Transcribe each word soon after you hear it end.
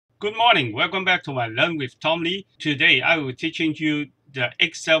Good morning. Welcome back to my Learn with Tom Lee. Today I will teaching you the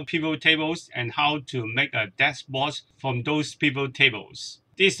Excel pivot tables and how to make a dashboard from those pivot tables.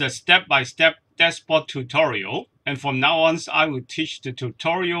 This is a step-by-step dashboard tutorial, and from now on I will teach the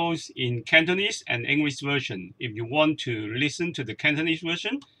tutorials in Cantonese and English version. If you want to listen to the Cantonese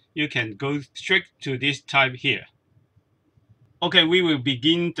version, you can go straight to this type here. Okay, we will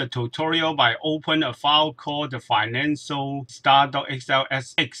begin the tutorial by open a file called the financial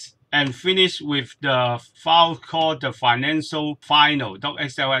star.xlsx and finish with the file called the financial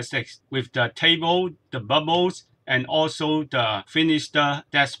final.xlsx with the table, the bubbles, and also the finished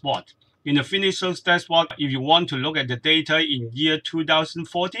dashboard. In the finished dashboard, if you want to look at the data in year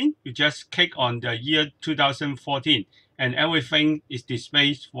 2014, you just click on the year 2014 and everything is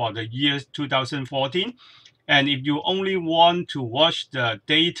displayed for the year 2014. And if you only want to watch the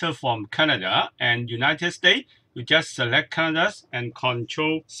data from Canada and United States, you just select Canada and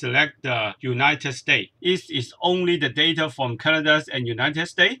Control select the United States. It is only the data from Canada and United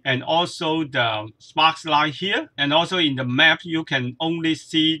States, and also the sparse line here. And also in the map, you can only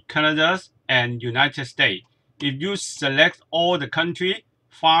see Canada and United States. If you select all the country,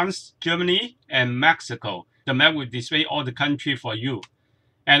 France, Germany, and Mexico, the map will display all the country for you.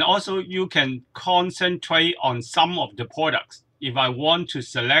 And also you can concentrate on some of the products. If I want to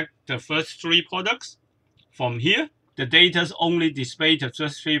select the first three products from here, the data only display the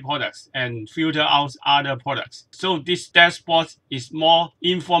first three products and filter out other products. So this dashboard is more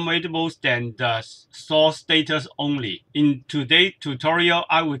informative than the source data only. In today's tutorial,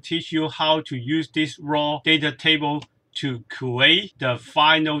 I will teach you how to use this raw data table to create the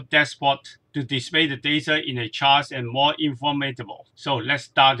final dashboard to display the data in a chart and more informative. So let's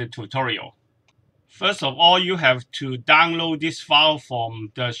start the tutorial. First of all, you have to download this file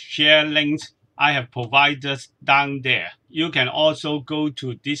from the share links I have provided down there. You can also go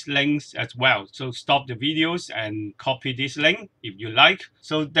to these links as well. So stop the videos and copy this link if you like,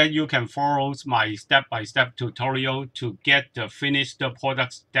 so that you can follow my step-by-step tutorial to get the finished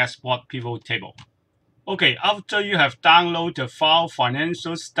products dashboard pivot table. Okay, after you have downloaded the file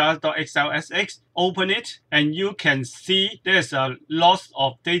financial star.xlsx, open it and you can see there's a lot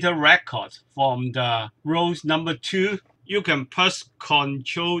of data records from the rows number 2. You can press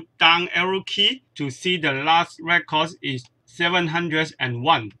Ctrl down arrow key to see the last record is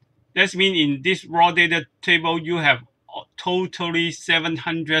 701. That means in this raw data table you have totally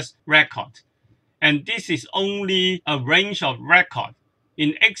 700 records. And this is only a range of records.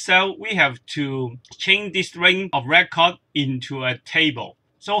 In Excel, we have to change this range of record into a table.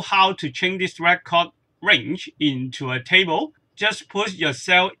 So how to change this record range into a table? Just put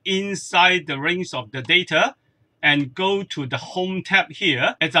yourself inside the range of the data and go to the Home tab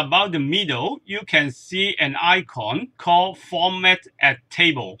here. At about the middle, you can see an icon called Format as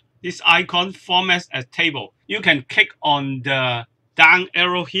Table. This icon, Format as Table. You can click on the down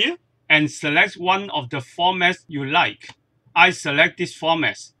arrow here and select one of the formats you like. I select this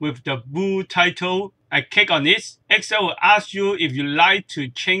format with the blue title. I click on it. Excel will ask you if you like to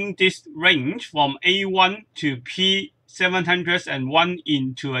change this range from A1 to P701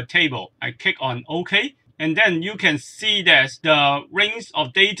 into a table. I click on OK. And then you can see that the range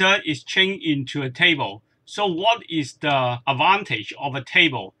of data is changed into a table. So what is the advantage of a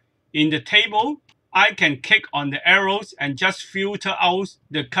table? In the table, I can click on the arrows and just filter out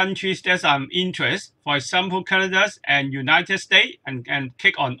the countries that I'm interested. For example, Canada and United States, and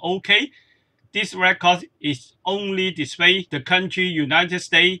click on OK. This record is only display the country United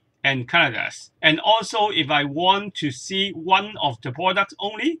States and Canada. And also, if I want to see one of the products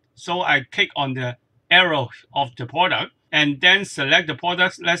only, so I click on the arrow of the product and then select the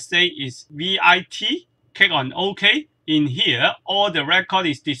products. Let's say it's VIT. Click on OK. In here, all the record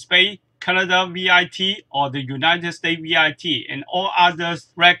is displayed Canada VIT or the United States VIT, and all other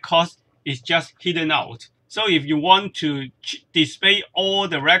records is just hidden out. So if you want to display all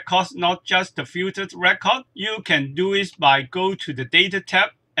the records, not just the filtered record, you can do it by go to the Data tab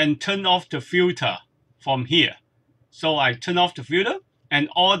and turn off the filter from here. So I turn off the filter and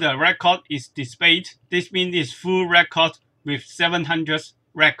all the record is displayed. This means it's full record with 700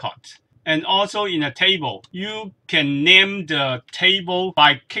 records. And also in a table, you can name the table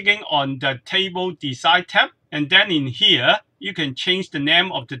by clicking on the Table Design tab. And then in here, you can change the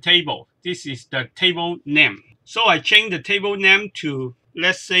name of the table. This is the table name. So I change the table name to,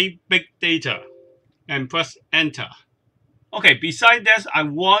 let's say, Big Data and press Enter. Okay, besides that, I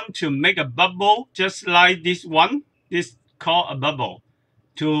want to make a bubble just like this one. This is called a bubble.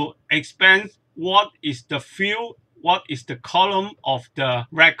 To expand what is the field, what is the column of the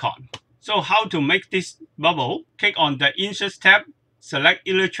record. So how to make this bubble? Click on the Insert tab select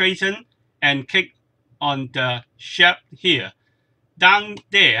illustration and click on the shape here. Down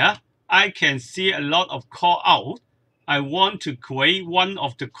there, I can see a lot of call out. I want to create one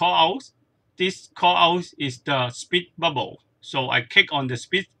of the call outs. This call out is the speed bubble. So I click on the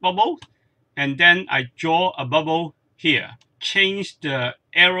speed bubble and then I draw a bubble here. Change the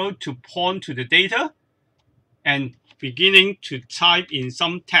arrow to point to the data and beginning to type in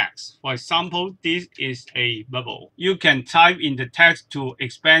some text. For example, this is a bubble. You can type in the text to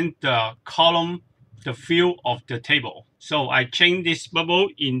expand the column, the field of the table. So I change this bubble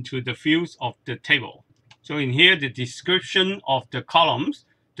into the fields of the table. So in here, the description of the columns,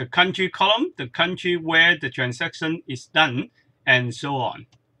 the country column, the country where the transaction is done, and so on.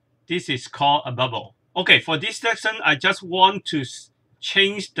 This is called a bubble. Okay, for this section, I just want to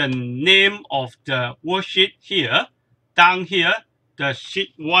change the name of the worksheet here, down here, the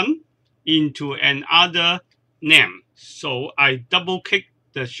sheet 1 into another name. So I double click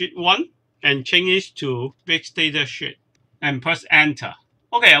the sheet 1 and change it to Big Data Sheet and press enter.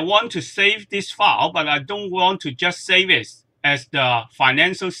 Okay, I want to save this file, but I don't want to just save it as the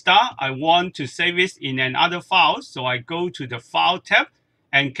Financial Star. I want to save it in another file. So I go to the File tab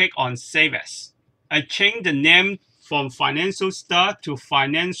and click on Save As. I change the name from Financial Star to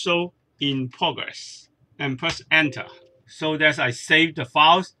Financial in Progress and press enter. So that I save the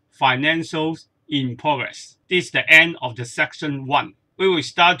files Financials in Progress. This is the end of the section 1. We will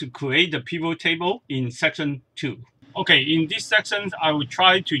start to create the pivot table in section 2. Okay, in this section, I will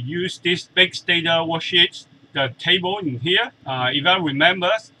try to use this big data worksheet, the table in here. If I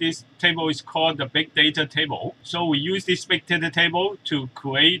remember, this table is called the big data table. So we use this big data table to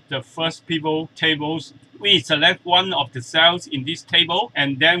create the first pivot tables. We select one of the cells in this table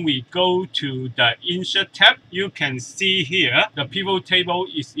and then we go to the Insert tab. You can see here the pivot table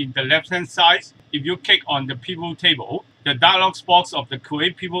is in the left hand side. If you click on the pivot table, the dialog box of the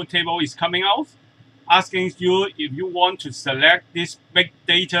Create Pivot Table is coming out, asking you if you want to select this big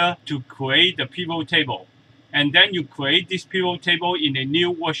data to create the pivot table. And then you create this pivot table in a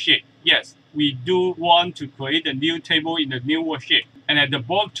new worksheet. Yes, we do want to create a new table in a new worksheet. And at the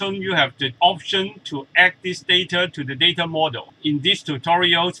bottom, you have the option to add this data to the data model. In these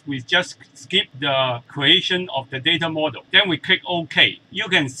tutorials, we just skip the creation of the data model. Then we click OK. You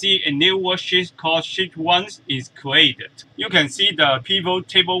can see a new worksheet called Sheet 1 is created. You can see the pivot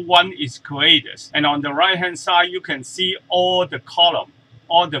table 1 is created. And on the right hand side, you can see all the column,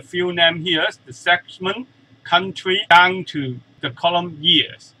 all the field name here, the segment, country, down to the column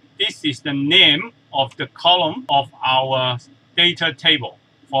years. This is the name of the column of our data table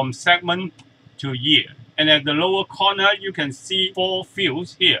from segment to year. And at the lower corner, you can see 4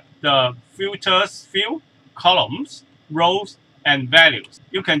 fields here. The filters field, columns, rows, and values.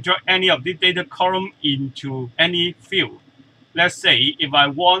 You can drag any of the data column into any field. Let's say if I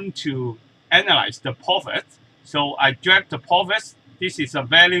want to analyze the profit, so I drag the profits, this is a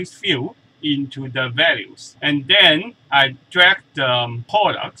values field, into the values. And then I drag the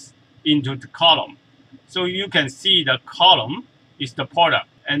products into the column. So you can see the column is the product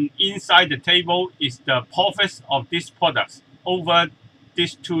and inside the table is the profits of these products over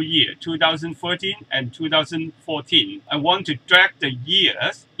these 2 years, 2013 and 2014. I want to drag the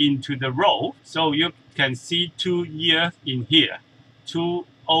years into the row so you can see 2 years in here,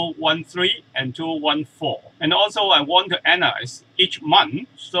 2013 and 2014. And also I want to analyze each month,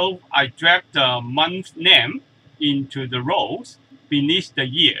 so I drag the month name into the rows beneath the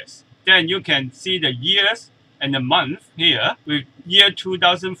years. Then you can see the years and the month here. With year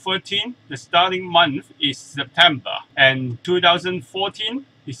 2013, the starting month is September, and 2014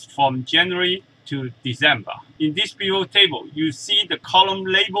 is from January to December. In this pivot table, you see the column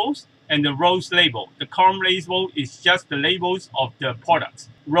labels and the rows label. The column label is just the labels of the products.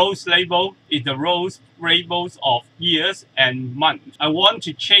 Rows label is the rows labels of years and months. I want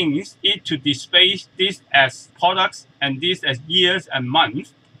to change it to display this as products and this as years and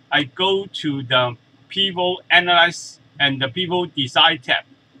months. I go to the Pivot Analyze and the Pivot Design tab.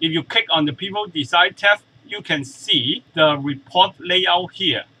 If you click on the Pivot Design tab, you can see the report layout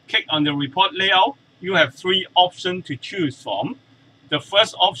here. Click on the report layout. You have 3 options to choose from. The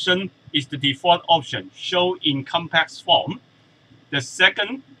first option is the default option, show in compact form. The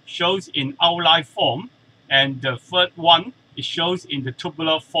second shows in outline form. And the third one, it shows in the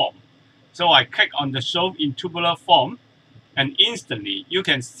tabular form. So I click on the show in tabular form, and instantly you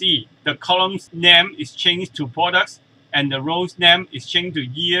can see the column's name is changed to products and the row's name is changed to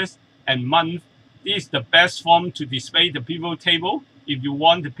years and months. This is the best form to display the pivot table if you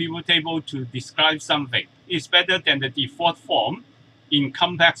want the pivot table to describe something. It's better than the default form in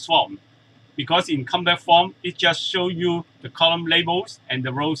compact form. because in compact form, it just shows you the column labels and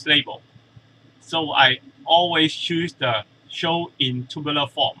the rows label. So I always choose the show in tabular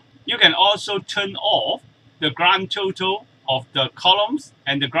form. You can also turn off the grand total of the columns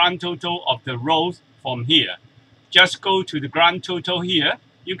and the grand total of the rows from here. Just go to the grand total here.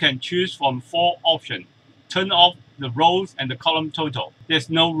 You can choose from 4 options. Turn off the rows and the column total. There's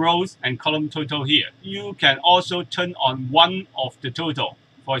no rows and column total here. You can also turn on one of the total.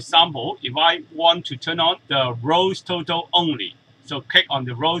 For example, if I want to turn on the rows total only, so click on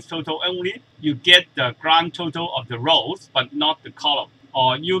the rows total only, you get the grand total of the rows, but not the column.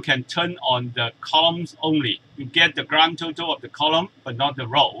 Or you can turn on the columns only. You get the grand total of the column, but not the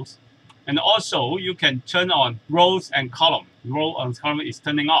rows. And also, you can turn on rows and column. Row and column is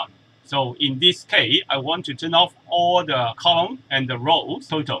turning on. So in this case, I want to turn off all the column and the rows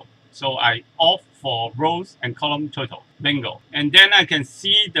total. So I off for rows and column total. Bingo. And then I can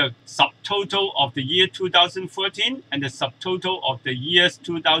see the subtotal of the year 2013 and the subtotal of the years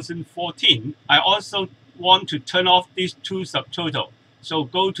 2014. I also want to turn off these 2 subtotal. So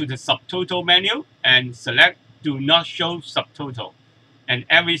go to the subtotal menu and select do not show subtotal. And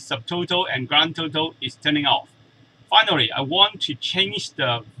every subtotal and grand total is turning off. Finally, I want to change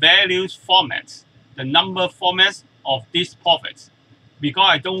the values formats, the number formats of these profits. Because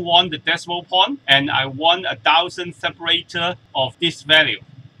I don't want the decimal point and I want 1,000 separator of this value.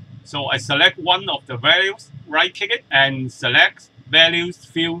 So I select one of the values, right click it and select values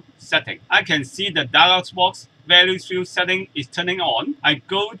field setting. I can see the dialog box values field setting is turning on. I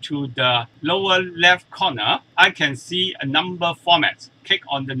go to the lower left corner. I can see a number format. Click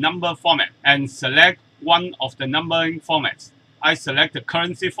on the number format and select one of the numbering formats. I select the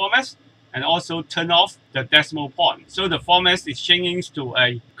currency format and also turn off the decimal point. So the format is changing to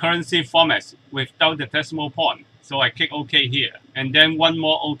a currency format without the decimal point. So I click OK here. And then one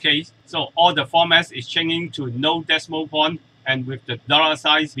more OK. So all the formats is changing to no decimal point and with the dollar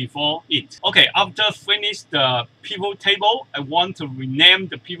signs before it. Okay, after finish the pivot table, I want to rename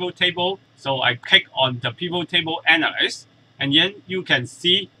the pivot table. So I click on the pivot table analyst. And then you can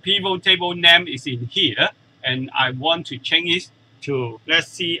see pivot table name is in here. And I want to change it to, let's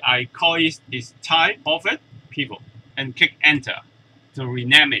see, I call it this type profit pivot and click enter to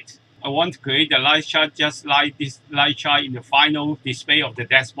rename it. I want to create a line chart just like this line chart in the final display of the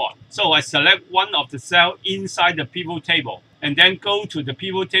dashboard. So I select one of the cells inside the pivot table and then go to the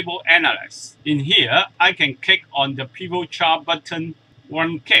pivot table analyst. In here, I can click on the pivot chart button,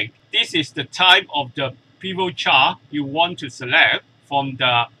 one click. This is the type of the pivot chart you want to select from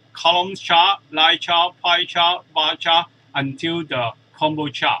the column chart, line chart, pie chart, bar chart, until the combo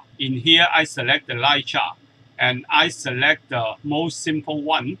chart. In here, I select the line chart and I select the most simple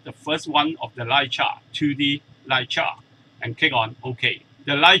one, the first one of the line chart, 2D line chart, and click on OK.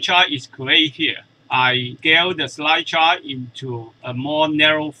 The line chart is created here. I scale the slide chart into a more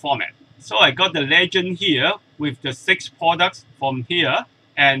narrow format. So I got the legend here with the 6 products from here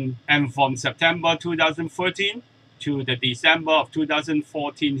and from September 2013 to the December of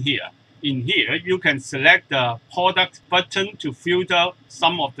 2014 here. In here, you can select the product button to filter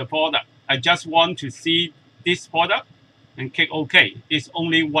some of the product. I just want to see this product and click OK. It's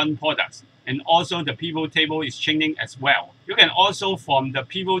only one product. And also the pivot table is changing as well. You can also from the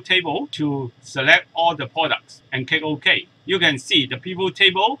pivot table to select all the products and click OK. You can see the pivot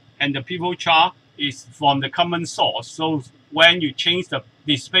table and the pivot chart is from the common source. So when you change the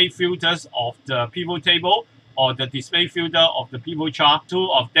display filters of the pivot table or the display filter of the pivot chart,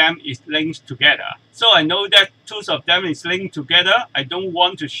 2 of them is linked together. So I know that 2 of them is linked together. I don't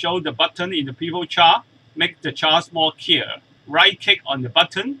want to show the button in the pivot chart. Make the chart more clear. Right click on the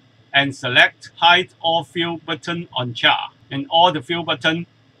button and select hide all field button on chart. And all the field button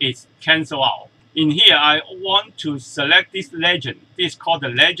is cancelled out. In here, I want to select this legend. This is called the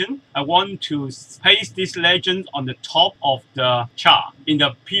legend. I want to paste this legend on the top of the chart. In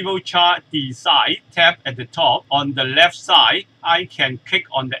the pivot chart design tab at the top, on the left side, I can click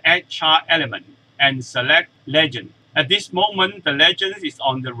on the add chart element and select legend. At this moment, the legend is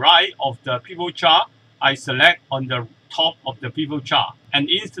on the right of the pivot chart. I select on the top of the pivot chart. And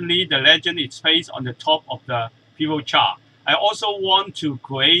instantly, the legend is placed on the top of the pivot chart. I also want to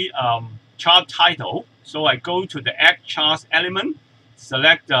create chart title. So I go to the add chart element,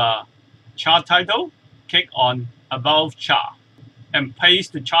 select the chart title, click on above chart, and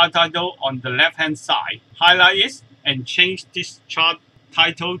paste the chart title on the left hand side. Highlight it and change this chart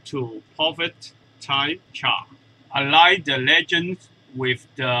title to profit type chart. Align the legend with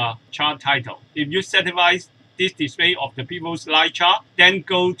the chart title. If you satisfy this display of the pivot slide chart, then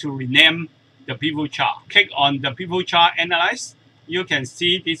go to rename the pivot chart. Click on the pivot chart analyze. You can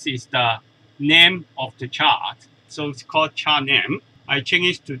see this is the name of the chart. So it's called chart name. I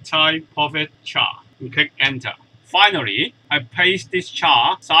change it to Thai profit chart and click enter. Finally, I paste this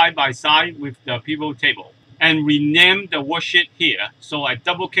chart side by side with the pivot table and rename the worksheet here. So I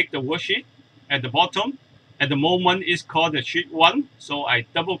double click the worksheet at the bottom. At the moment, it's called the sheet 1. So I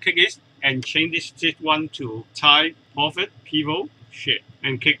double click it and change this sheet 1 to Thai profit pivot sheet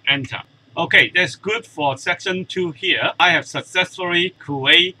and click enter. Okay, that's good for section 2 here. I have successfully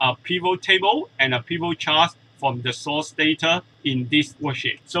created a pivot table and a pivot chart from the source data in this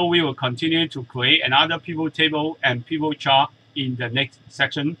worksheet. So we will continue to create another pivot table and pivot chart in the next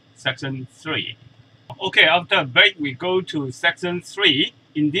section, section 3. Okay, after a break, we go to section 3.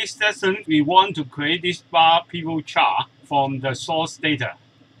 In this section, we want to create this bar pivot chart from the source data.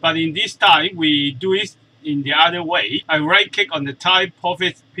 But in this time, we do it in the other way. I right-click on the Thai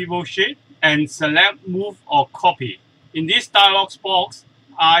profit pivot sheet and select Move or Copy. In this dialog box,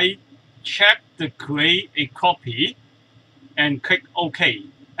 I check the Create a Copy and click OK.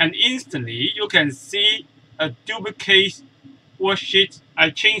 And instantly, you can see a duplicate worksheet. I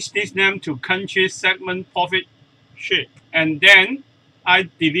change this name to Country Segment Profit Sheet. And then I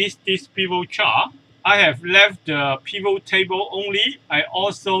delete this pivot chart. I have left the pivot table only. I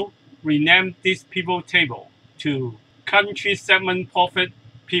also renamed this pivot table to Country Segment Profit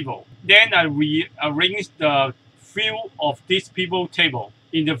Pivot. Then I rearrange the field of this pivot table.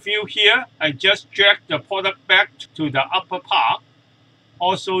 In the field here, I just drag the product back to the upper part.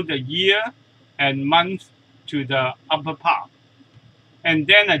 Also the year and month to the upper part. And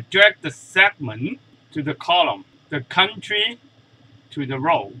then I drag the segment to the column, the country to the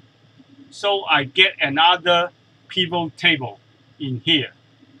row. So I get another pivot table in here.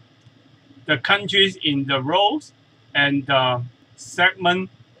 The countries in the rows and the segment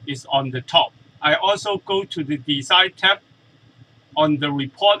is on the top. I also go to the Design tab. On the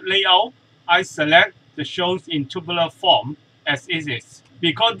report layout, I select the shows in tabular form as it is.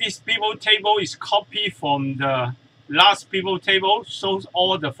 Because this pivot table is copied from the last pivot table, so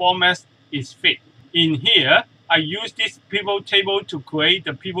all the formats is fit. In here, I use this pivot table to create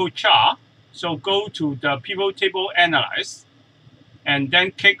the pivot chart. So go to the pivot table Analyze and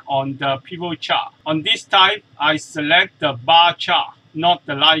then click on the pivot chart. On this type, I select the bar chart, not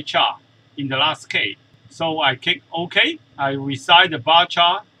the line chart in the last case. So I click OK. I resize the bar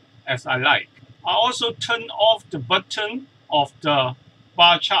chart as I like. I also turn off the button of the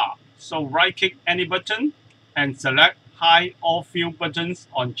bar chart. So right click any button and select Hide all field buttons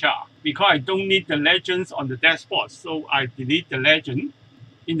on chart. Because I don't need the legends on the dashboard, so I delete the legend.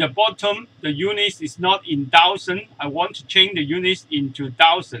 In the bottom, the units is not in thousand. I want to change the units into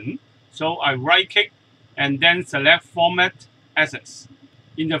thousand. So I right click and then select Format Access.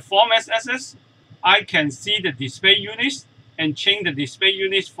 In the Format Access, I can see the display units and change the display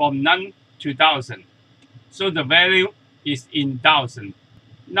units from none to thousand. So the value is in thousand.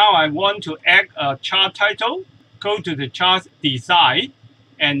 Now I want to add a chart title. Go to the chart design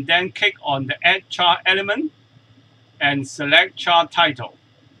and then click on the add chart element and select chart title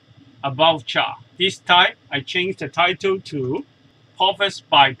above chart. This time I change the title to Profits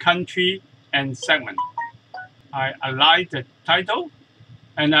by Country and Segment. I align the title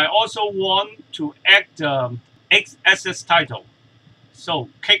and I also want to add the X-axis title. So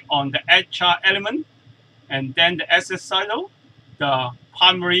click on the add chart element and then the axis title, the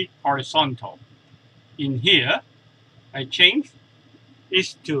primary horizontal. In here, I change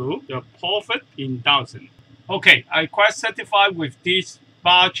it to the profit in thousand. Okay, I'm quite satisfied with this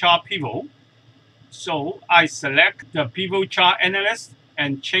bar chart pivot. So I select the pivot chart analyst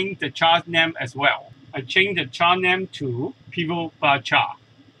and change the chart name as well. I change the chart name to pivot bar chart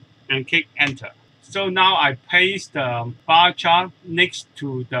and click enter. So now I paste the bar chart next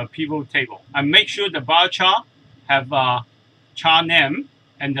to the pivot table. I make sure the bar chart have a chart name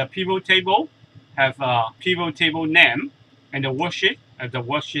and the pivot table have a pivot table name and the worksheet have the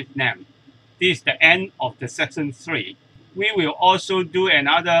worksheet name. This is the end of the section 3. We will also do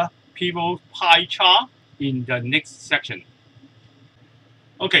another pivot pie chart in the next section.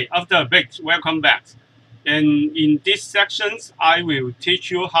 Okay, after a break, welcome back. And in these sections, I will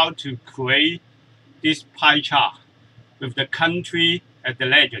teach you how to create this pie chart with the country and the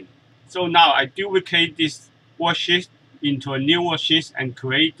legend. So now I duplicate this worksheet into a new worksheet and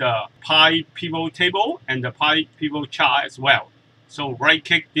create the pie pivot table and the pie pivot chart as well. So right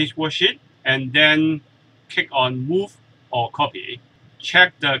click this worksheet and then click on Move or Copy.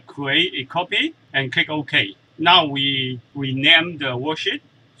 Check the Create a Copy and click OK. Now we rename the worksheet.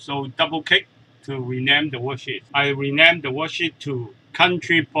 So double click to rename the worksheet. I rename the worksheet to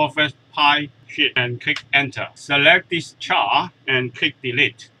country profit pie sheet and click enter. Select this chart and click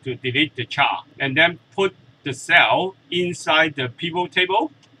delete to delete the chart. And then put the cell inside the pivot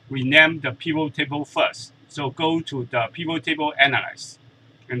table. Rename the pivot table first. So go to the pivot table analyze.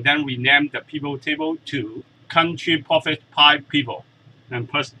 And then rename the pivot table to country profit pie pivot. And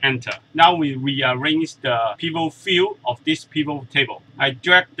press enter. Now we rearrange the pivot field of this pivot table. I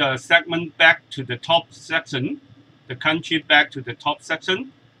drag the segment back to the top section, the country back to the top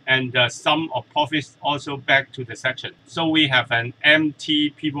section, and the sum of profits also back to the section. So we have an empty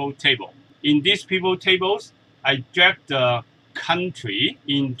pivot table. In these pivot tables, I drag the country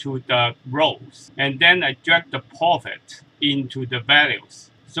into the rows, and then I drag the profit into the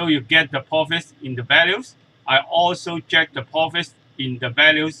values. So you get the profits in the values. I also drag the profits in the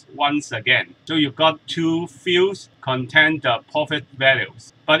values once again. So you got two fields contain the profit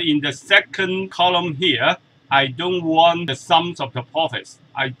values. But in the second column here, I don't want the sums of the profits.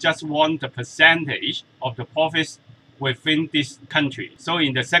 I just want the percentage of the profits within this country. So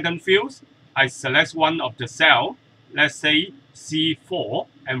in the second field, I select one of the cell, let's say C4,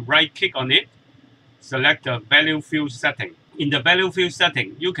 and right click on it. Select the value field setting. In the value field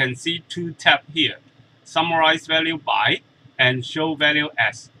setting, you can see two tabs here. Summarize value by and show value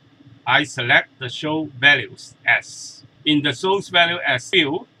as. I select the show values as. In the show value as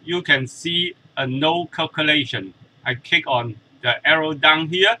field, you can see a no calculation. I click on the arrow down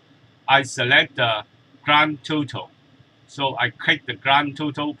here. I select the grand total. So I click the grand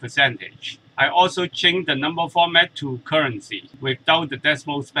total percentage. I also change the number format to currency without the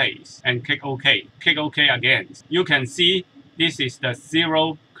decimal space and click OK. Click OK again. You can see this is the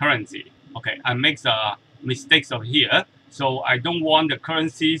zero currency. Okay, I make the mistakes of here. So I don't want the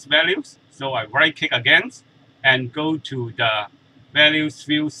currency's values. So I right click again and go to the values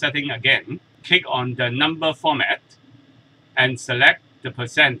field setting again. Click on the number format and select the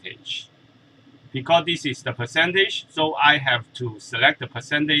percentage. Because this is the percentage, so I have to select the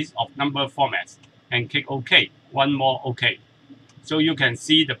percentage of number formats and click OK. One more OK. So you can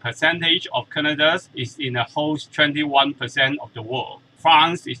see the percentage of Canada is in a whole 21% of the world.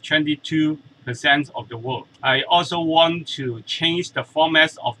 France is 22% of the world. I also want to change the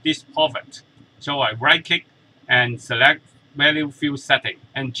format of this profit. So I right click and select value field setting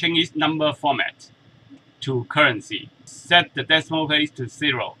and change its number format to currency. Set the decimal place to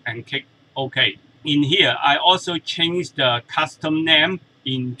 0 and click OK. In here, I also change the custom name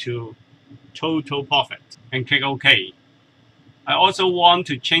into total profit and click OK. I also want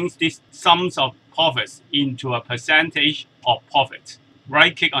to change this sums of profits into a percentage of profit.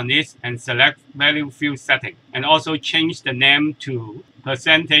 Right click on this and select value field setting and also change the name to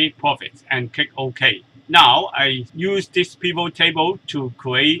percentage profits and click OK. Now I use this pivot table to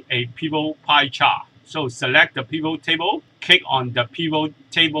create a pivot pie chart. So select the pivot table, click on the pivot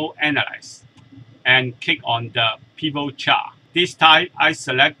table analyze and click on the pivot chart. This time I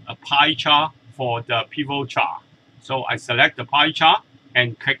select a pie chart for the pivot chart. So I select the pie chart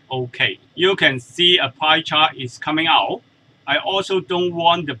and click OK. You can see a pie chart is coming out. I also don't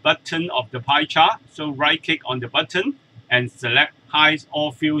want the button of the pie chart, so right click on the button and select Hide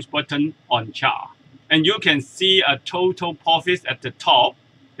All Fields button on chart. And you can see a total profit at the top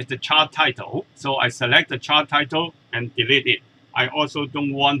is the chart title. So I select the chart title and delete it. I also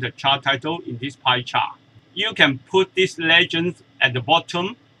don't want the chart title in this pie chart. You can put this legend at the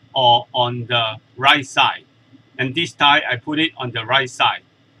bottom or on the right side. And this time I put it on the right side.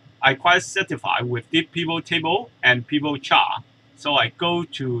 I quite satisfied with this pivot table and pivot chart. So I go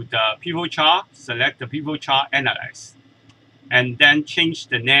to the pivot chart, select the pivot chart analyze, and then change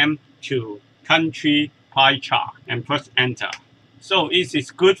the name to country pie chart and press enter. So it is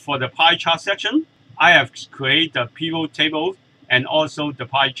good for the pie chart section. I have created the pivot table and also the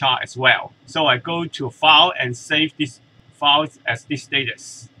pie chart as well. So I go to file and save this file as this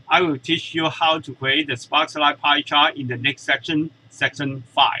status. I will teach you how to create the Sparklight pie chart in the next section, section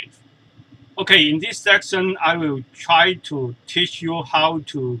 5. Okay, in this section, I will try to teach you how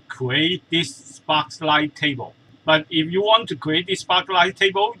to create this Sparklight table. But if you want to create this Sparklight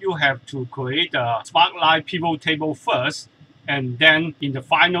table, you have to create a Sparklight pivot table first. And then in the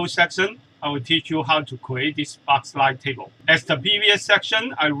final section, I will teach you how to create this Sparklight table. As the previous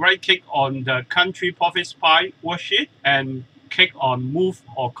section, I right click on the country profits pie worksheet and click on move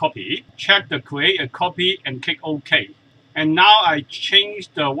or copy. Check the create a copy and click OK. And now I change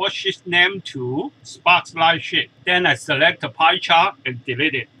the worksheet name to Sparklight sheet. Then I select the pie chart and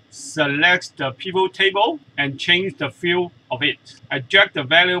delete it. Select the pivot table and change the field of it. I drag the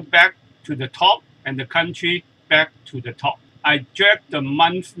value back to the top and the country back to the top. I drag the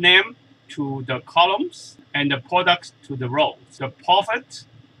month name to the columns and the products to the rows, the profit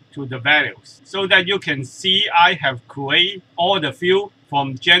to the values, so that you can see I have created all the field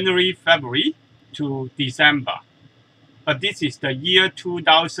from January, February to December. But this is the year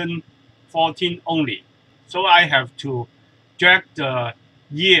 2014 only. So I have to drag the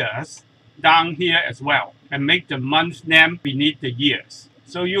years down here as well and make the month name beneath the years.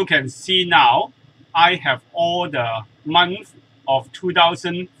 So you can see now I have all the month of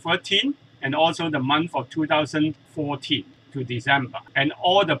 2013 and also the month of 2014 to December. And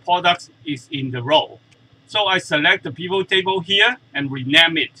all the products is in the row. So I select the pivot table here and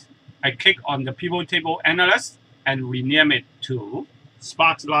rename it. I click on the pivot table analyst and rename it to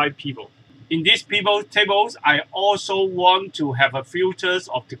Sparklight Pivot. In these pivot tables, I also want to have a filters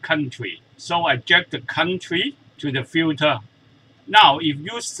of the country. So I drag the country to the filter. Now, if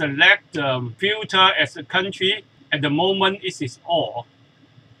you select the filter as a country, at the moment it is all.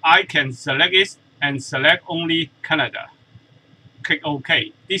 I can select it and select only Canada. Click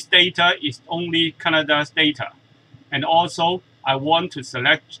OK. This data is only Canada's data. And also, I want to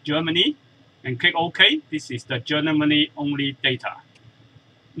select Germany and click OK. This is the Germany only data.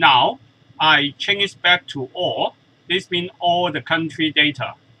 Now, I change it back to all. This means all the country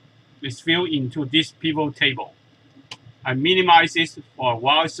data is filled into this pivot table. I minimize this for a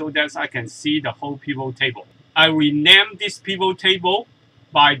while so that I can see the whole pivot table. I rename this pivot table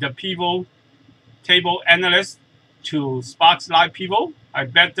by the pivot table analyst to Sparklight Pivot. I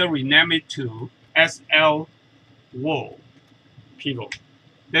better rename it to SL World Pivot.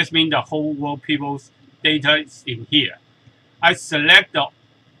 This means the whole world pivot data is in here. I select the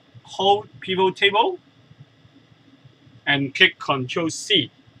whole pivot table and click Ctrl C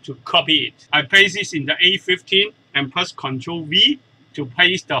to copy it. I paste this in the A15 and press Ctrl V to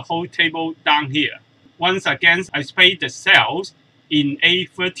paste the whole table down here. Once again, I space the cells in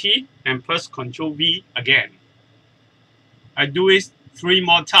A30 and press Ctrl V again. I do it 3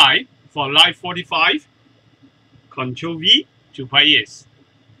 more times for line 45, Ctrl V to paste it,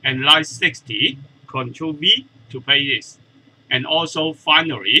 and line 60, Ctrl V to paste it, and also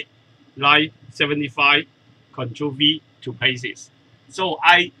finally line 75, Ctrl V to paste it. So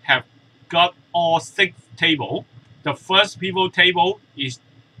I have got all 6 tables. The first pivot table is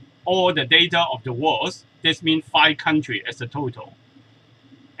all the data of the world. This means 5 countries as a total.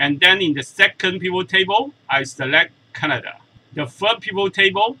 And then in the second pivot table, I select Canada. The third pivot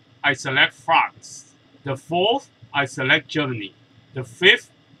table, I select France. The fourth, I select Germany. The fifth,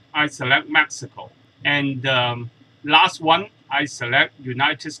 I select Mexico. And the last one, I select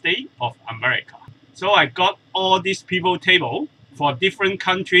United States of America. So I got all these pivot tables for different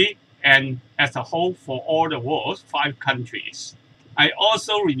countries and as a whole for all the world, 5 countries. I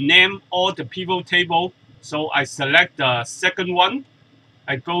also rename all the pivot table. So I select the second one.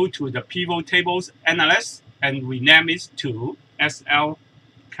 I go to the pivot tables analyst and rename it to SL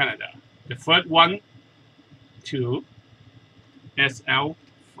Canada. The third one to SL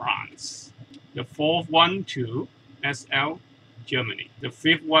France. The fourth one to SL Germany. The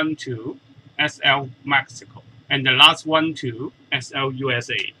fifth one to SL Mexico. And the last one to SL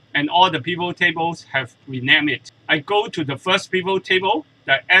USA. And all the pivot tables have renamed it. I go to the first pivot table,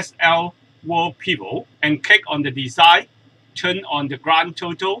 the SL World Pivot, and click on the design, turn on the grand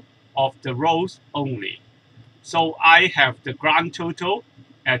total of the rows only. So I have the grand total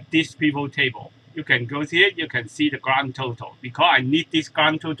at this pivot table. You can go here, you can see the grand total because I need these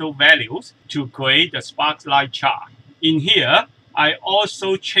grand total values to create the Sparklight chart. In here, I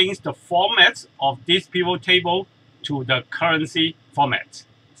also change the format of this pivot table to the currency format.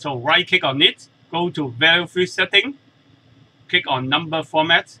 So right click on it, go to value field setting, click on number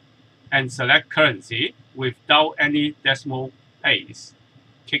format, and select currency without any decimal place.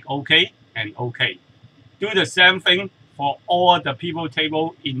 Click OK and OK. Do the same thing for all the pivot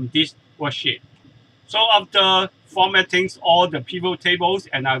table in this worksheet. So after formatting all the pivot tables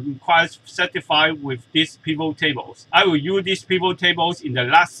and I'm quite satisfied with these pivot tables, I will use these pivot tables in the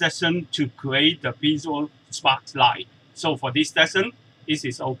last session to create the visual Sparklight. So for this session, this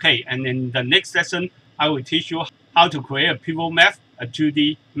is okay. And in the next session, I will teach you how to create a pivot map, a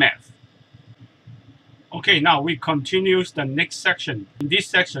 2D map. Okay, now we continue the next section. In this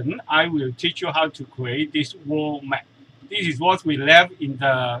section, I will teach you how to create this world map. This is what we left in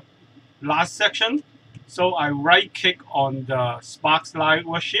the last section. So I right click on the Sparklight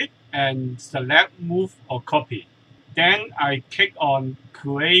worksheet and select move or copy. Then I click on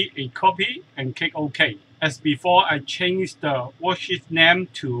create a copy and click OK. As before, I change the worksheet name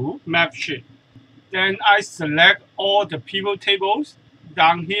to map sheet. Then I select all the pivot tables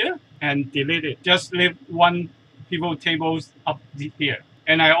down here and delete it. Just leave one pivot table up here.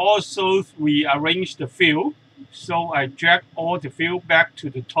 And I also rearrange the field. So I drag all the field back to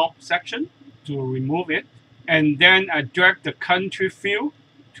the top section to remove it. And then I drag the country field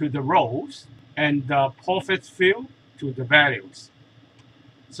to the rows and the profit field to the values.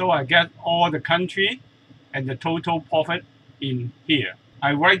 So I get all the country and the total profit in here.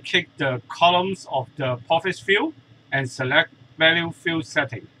 I right click the columns of the profit field and select value field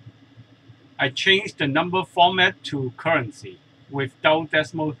setting. I change the number format to currency without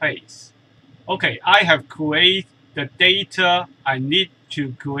decimal place. Okay, I have created the data I need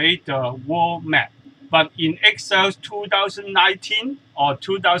to create the world map. But in Excel 2019 or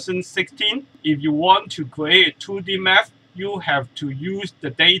 2016, if you want to create a 2D map, you have to use the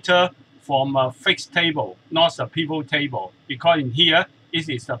data from a fixed table, not a pivot table, because in here, it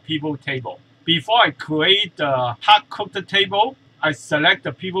is a pivot table. Before I create the hard-coded table, I select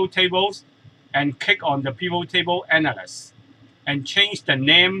the pivot tables and click on the pivot table analyst and change the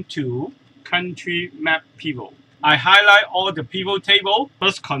name to country map pivot. I highlight all the pivot table,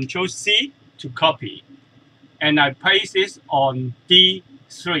 first Ctrl C to copy, and I paste it on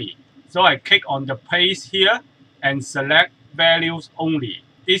D3. So I click on the paste here and select values only.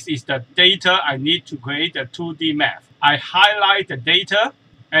 This is the data I need to create a 2D map. I highlight the data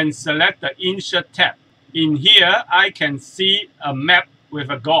and select the Insert tab. In here, I can see a map with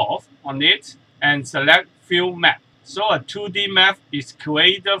a golf on it and select Field Map. So a 2D map is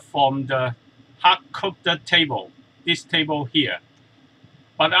created from the hard-coded table, this table here.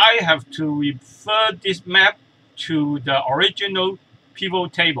 But I have to refer this map to the original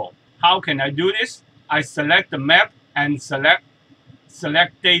pivot table. How can I do this? I select the map and select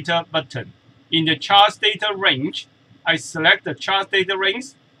Data button. In the Charts Data range, I select the Charts Data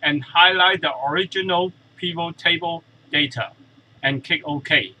range and highlight the original pivot table data and click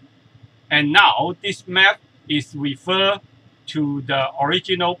OK. And now this map is referred to the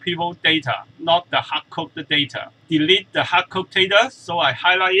original pivot data, not the hard-coded data. Delete the hard-coded data, so I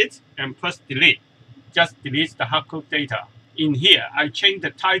highlight it and press delete. Just delete the hard-coded data. In here, I change the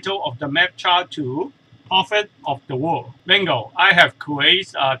title of the map chart to Profit of the World. Bingo, I have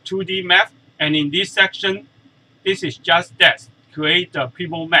created a 2D map, and in this section, this is just that, create the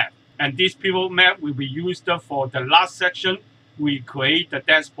pivot map. And this pivot map will be used for the last section, we create the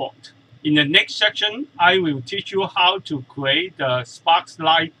dashboard. In the next section, I will teach you how to create the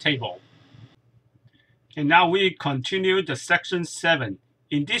Sparklight table. And now we continue the section 7.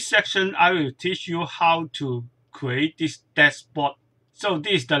 In this section, I will teach you how to create this dashboard. So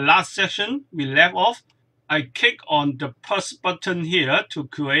this is the last section we left off. I click on the plus button here to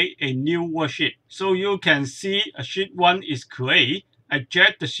create a new worksheet. So you can see a sheet 1 is created. I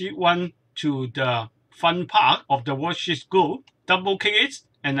drag the sheet 1 to the front part of the worksheet group, double click it,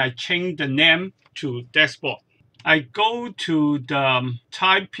 and I change the name to dashboard. I go to the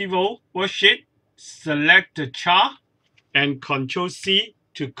type pivot worksheet, select the chart, and Ctrl C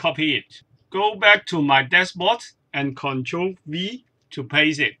to copy it. Go back to my dashboard and Ctrl V to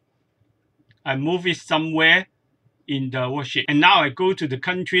paste it. I move it somewhere in the worksheet. And now I go to the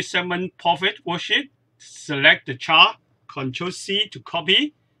country segment profit worksheet, select the chart, Ctrl C to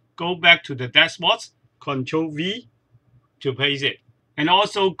copy, go back to the dashboard, Ctrl V to paste it. And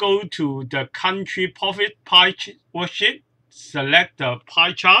also go to the country profit pie worksheet, select the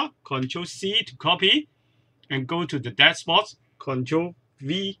pie chart, Ctrl C to copy, and go to the dashboard, Ctrl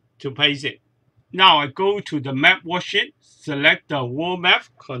V to paste it. Now I go to the map worksheet, select the world map,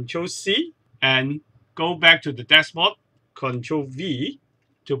 Ctrl C, and go back to the dashboard, Ctrl V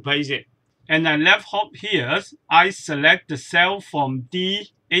to paste it. And I left hop here, I select the cell from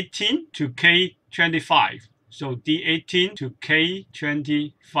D18 to K25. So D18 to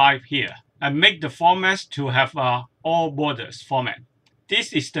K25 here. I make the formats to have all borders format.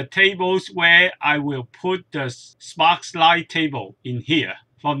 This is the tables where I will put the Sparklight table in here.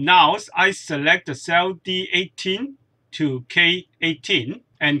 From now, I select the cell D18 to K18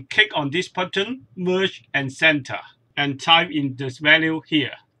 and click on this button, Merge and Center, and type in this value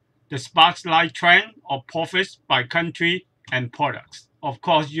here, the Sparklight trend or profits by country and products. Of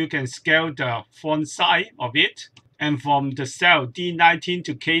course, you can scale the font size of it. And from the cell D19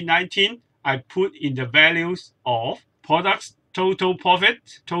 to K19, I put in the values of products, total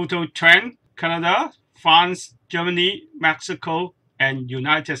profit, total trend, Canada, France, Germany, Mexico, and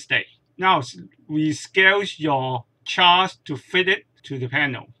United States. Now, we scale your chart to fit it to the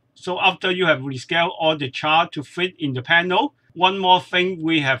panel. So after you have rescaled all the chart to fit in the panel, one more thing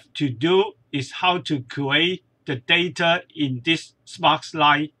we have to do is how to create the data in this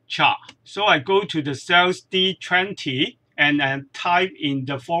Sparklight chart. So I go to the cells D20 and type in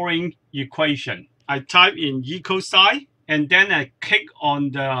the following equation. I type in equal sign and then I click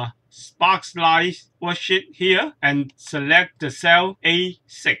on the Sparkslide worksheet here and select the cell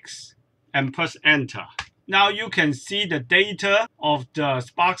A6 and press enter. Now you can see the data of the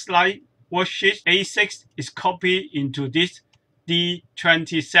Sparkslide worksheet A6 is copied into this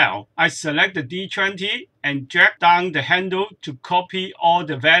D20 cell. I select the D20 and drag down the handle to copy all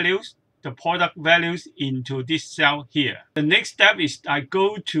the values, the product values, into this cell here. The next step is I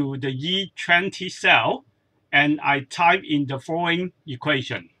go to the E20 cell and I type in the following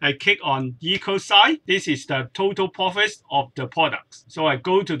equation. I click on equal sign. This is the total profits of the products. So I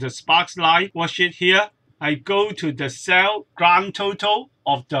go to the Sparkslide worksheet here. I go to the cell grand total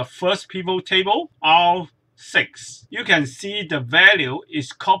of the first pivot table, R6. You can see the value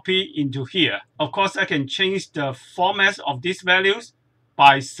is copied into here. Of course, I can change the format of these values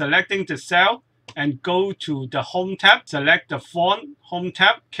by selecting the cell and go to the Home tab, select the Font Home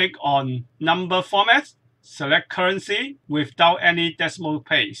tab, click on Number Format, select Currency without any decimal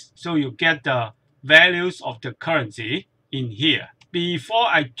place. So you get the values of the currency in here. Before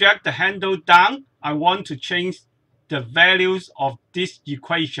I drag the handle down, I want to change the values of this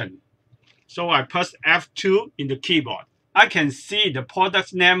equation. So I press F2 in the keyboard. I can see the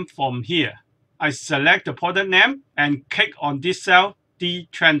product name from here. I select the product name and click on this cell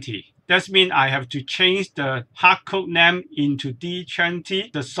D20. That means I have to change the hard code name into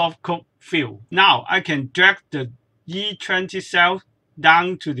D20, the soft code field. Now I can drag the E20 cell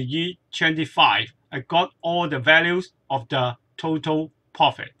down to the E25. I got all the values of the total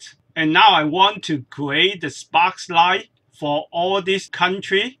profit. And now I want to create the Sparkslide for all this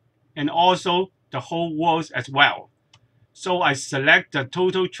country and also the whole world as well. So I select the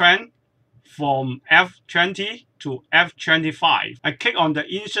total trend from F20 to F25. I click on the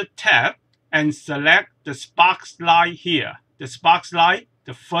Insert tab and select the Sparkslide here. The Sparkslide,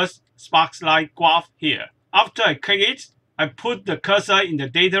 the first Sparkslide graph here. After I click it, I put the cursor in the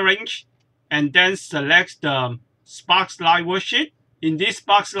data range and then select the Sparkslide worksheet. In this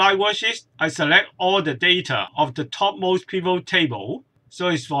Sparkslide worksheet, I select all the data of the topmost pivot table. So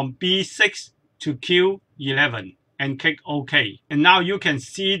it's from B6 to Q11 and click OK. And now you can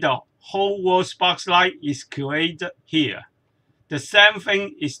see the whole world Sparkslide is created here. The same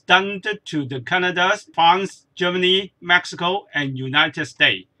thing is done to the Canada, France, Germany, Mexico, and United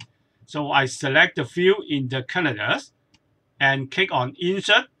States. So I select the field in the Canada and click on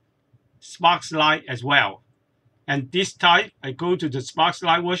Insert Sparkslide as well. And this time, I go to the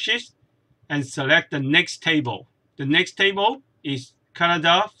Sparkslide worksheet and select the next table. The next table is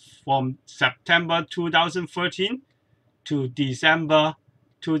Canada from September 2013 to December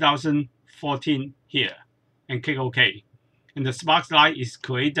 2014 here. And click OK. And the Sparkslide is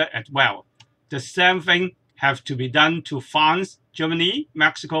created as well. The same thing has to be done to France, Germany,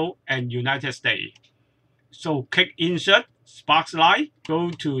 Mexico, and United States. So click Insert Sparkslide,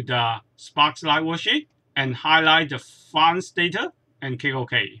 go to the Sparkslide worksheet, and highlight the France data and click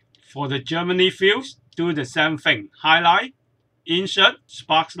OK. For the Germany fields, do the same thing. Highlight, Insert,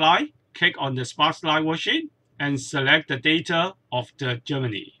 Sparkslide, click on the Sparkslide worksheet, and select the data of the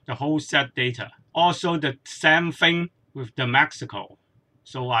Germany, the whole set data. Also the same thing with the Mexico.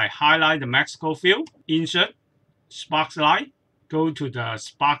 So I highlight the Mexico field, Insert, Sparkslide, go to the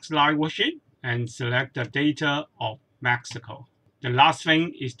Sparkslide worksheet, and select the data of Mexico. The last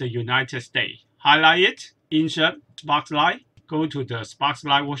thing is the United States. Highlight it, Insert, Sparkslide, go to the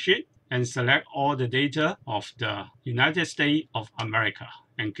Sparkslide worksheet, and select all the data of the United States of America,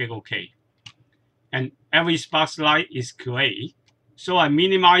 and click OK. And every Sparkslide is created. So I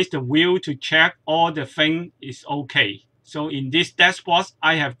minimize the view to check all the thing is OK. So in this dashboard,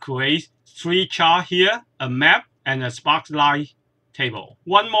 I have created 3 charts here, a map, and a Sparkslide table.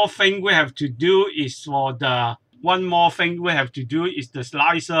 One more thing we have to do is the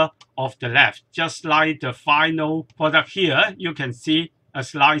slicer of the left. Just like the final product here, you can see a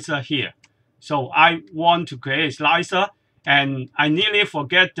slicer here. So I want to create a slicer, and I nearly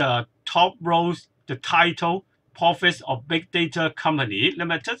forget the top rows, the title, Profits of Big Data Company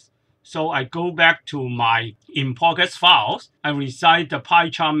Limited. So I go back to my in progress files. I resize the pie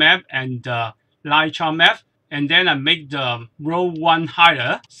chart map and the line chart map. And then I make the row 1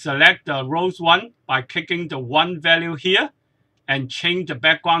 higher. Select the rows 1 by clicking the 1 value here and change the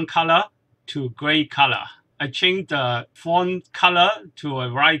background color to gray color. I change the font color to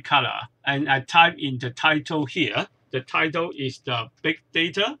a white color. And I type in the title here. The title is the Big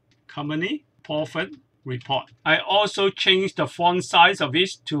Data Company Profit Report. I also change the font size of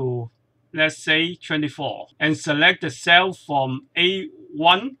it to, let's say, 24. And select the cell from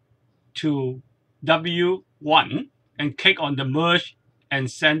A1 to W1 and click on the Merge and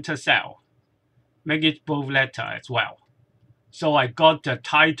Center cell. Make it both letter as well. So I got the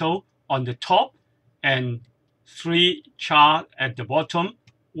title on the top and 3 chart at the bottom,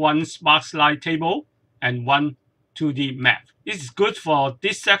 1 Sparkslide table, and 1 2D map. This is good for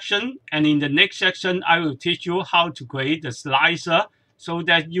this section, and in the next section, I will teach you how to create the slicer so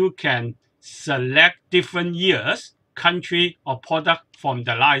that you can select different years, country, or product from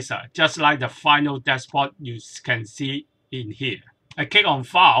the slicer, just like the final dashboard you can see in here. I click on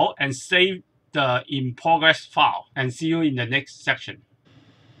File and save the in progress file, and see you in the next section.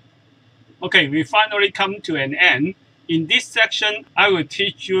 Okay, we finally come to an end. In this section, I will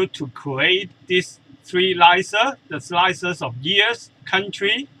teach you to create these 3 slicers, the slicers of years,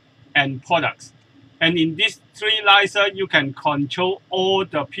 country, and products. And in these 3 slicers, you can control all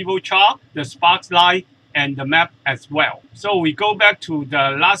the people chart, the Sparkslide, and the map as well. So we go back to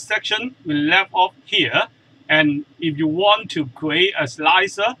the last section. We left off here. And if you want to create a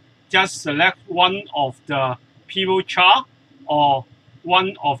slicer, just select one of the people chart or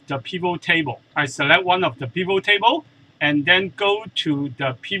one of the pivot table. I select one of the pivot table and then go to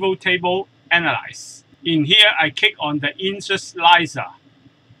the pivot table analyze. In here, I click on the insert slicer.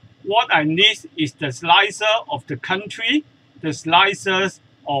 What I need is the slicer of the country, the slicers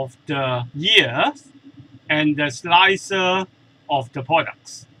of the years, and the slicer of the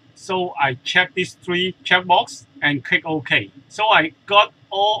products. So I check these 3 checkbox and click OK. So I got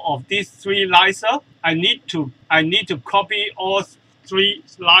all of these 3 slicers. I need to copy all 3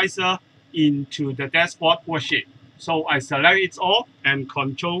 slicer into the dashboard worksheet. So I select it all and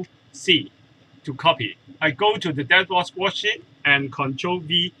Control C to copy. I go to the dashboard worksheet and Control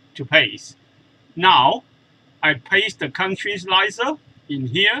V to paste. Now I paste the country slicer in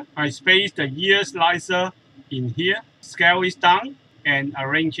here. I space the year slicer in here, scale it down and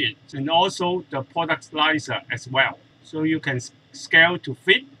arrange it, and also the product slicer as well. So you can scale to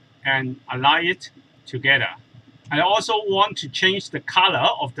fit and align it together. I also want to change the color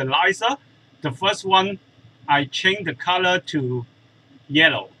of the slicer. The first one, I change the color to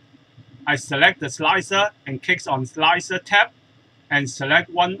yellow. I select the slicer and click on Slicer tab and select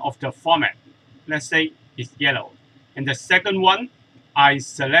one of the format. Let's say it's yellow. And the second one, I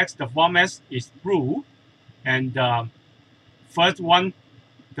select the format is blue. And the first one,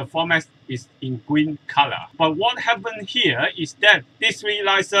 the format is in green color. But what happened here is that this 3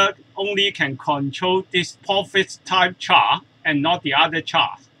 slicer only can control this profit type chart and not the other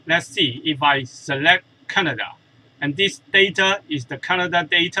chart. Let's see if I select Canada. And this data is the Canada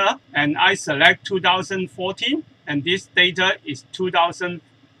data. And I select 2014. And this data is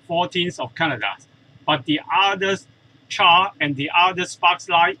 2014 of Canada. But the other chart and the other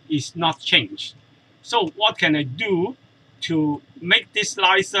Sparkslide is not changed. So what can I do to make this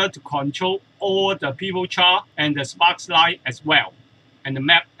slicer to control all the people chart and the Sparkslide as well, and the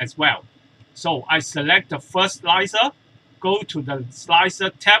map as well? So I select the first slicer, go to the slicer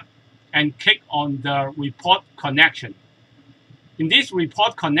tab, and click on the report connection. In this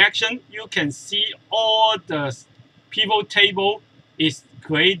report connection, you can see all the pivot table is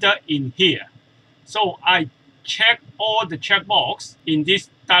created in here. So I check all the checkbox in this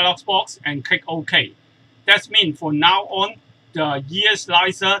dialog box and click OK. That means from now on, the year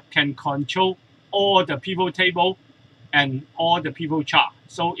slicer can control all the pivot table and all the pivot chart.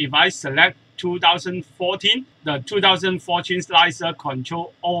 So if I select 2014, the 2014 slicer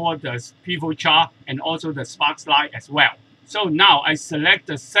control all the pivot chart and also the Sparkslide as well. So now I select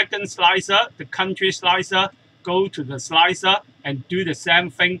the second slicer, the country slicer, go to the slicer and do the same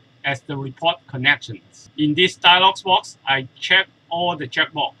thing as the report connections. In this dialog box, I check all the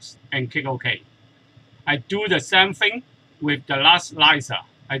checkbox and click OK. I do the same thing with the last slicer.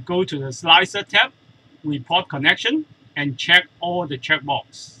 I go to the slicer tab, report connection, and check all the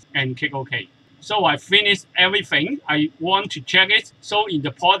checkbox and click OK. So I finished everything. I want to check it. So in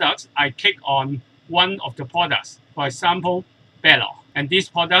the products, I click on one of the products. For example, Bellor. And this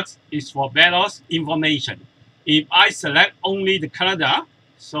product is for Bellor's information. If I select only the Canada,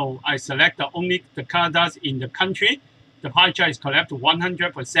 so I select only the Canadas in the country, the pie chart is collapsed to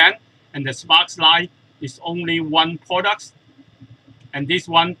 100%, and the Sparkslide is only one product, and this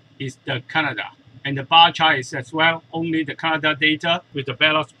one is the Canada. And the bar chart is as well only the Canada data with the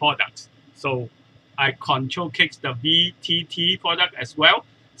Bellor products. So I control click the VTT product as well.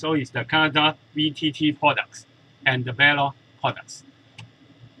 So it's the Canada VTT products and the Bellor products.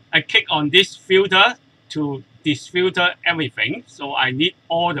 I click on this filter to disfilter everything. So I need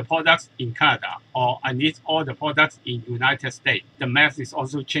all the products in Canada, or I need all the products in United States. The map is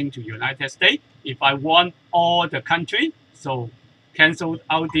also changed to United States. If I want all the country, so cancel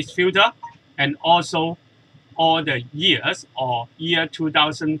out this filter, and also all the years, or year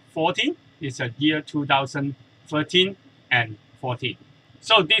 2014 is a year 2013, and 14.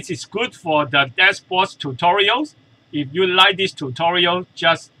 So this is good for the dashboard tutorials. If you like this tutorial,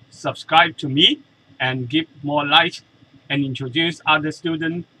 just subscribe to me and give more likes and introduce other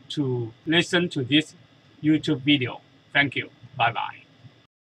students to listen to this YouTube video. Thank you. Bye bye.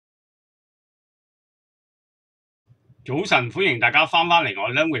 早晨，歡迎大家翻嚟我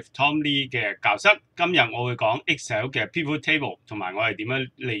Learn with Tom Lee 嘅教室。今日我會講 Excel 嘅 Pivot Table 同埋我哋點樣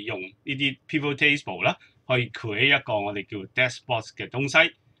利用呢啲 Pivot Table 啦，去 create 一個我哋叫 Dashboard 嘅東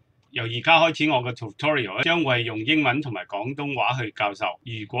西。由而家開始，我嘅 tutorial 將會係用英文同埋廣東話去教授。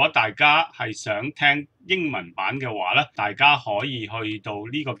如果大家係想聽英文版嘅話咧，大家可以去到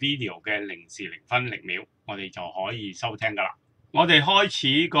呢個 video 嘅0:0:0，我哋就可以收聽噶啦。我哋開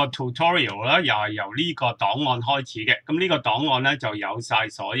始個 tutorial 啦，又係由呢個檔案開始嘅。咁呢個檔案咧就有晒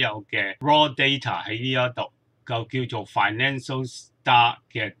所有嘅 raw data 喺呢一度，就叫做 Financial Star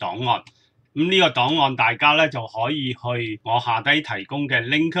嘅檔案。咁呢個檔案大家咧就可以去我下低提供嘅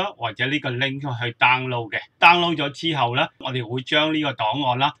link 或者呢個 link 去 download 嘅。download 咗之後咧，我哋會將呢個檔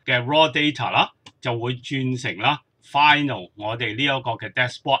案啦嘅 raw data 啦就會轉成啦 final 我哋呢一個嘅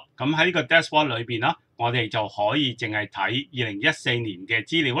dashboard。咁喺呢個 dashboard 裏邊啦，我哋就可以淨係睇2014年嘅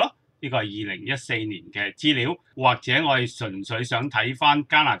資料啦。呢個係2014年嘅資料，或者我哋純粹想睇翻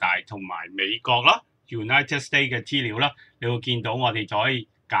加拿大同埋美國啦 United States 嘅資料啦，你會見到我哋就可以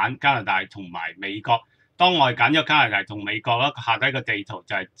揀加拿大同埋美國。當我哋揀咗加拿大同美國啦，下低個地圖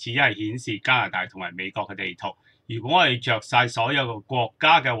就係只係顯示加拿大同埋美國嘅地圖。如果我哋着晒所有嘅國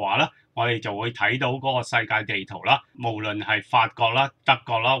家嘅話咧，我哋就會睇到嗰個世界地圖啦。無論係法國啦、德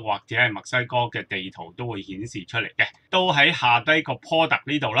國啦，或者係墨西哥嘅地圖都會顯示出嚟嘅。都喺下低個 product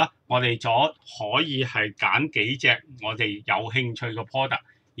呢度啦，我哋可以係揀幾隻我哋有興趣嘅 product，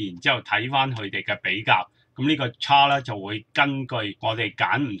 然之後睇翻佢哋嘅比較。咁呢個 chart 咧就會根據我哋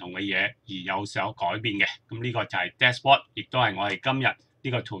揀唔同嘅嘢而有所改變嘅。咁呢個就係 dashboard， 亦都係我哋今日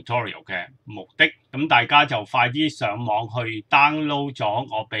呢個 tutorial 嘅目的。咁大家就快啲上網去 download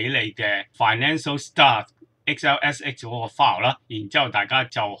咗我俾你嘅 Financial Star XLSX 嗰個 file 啦，然之後大家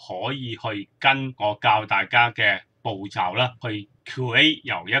就可以去跟我教大家嘅步驟啦，去 create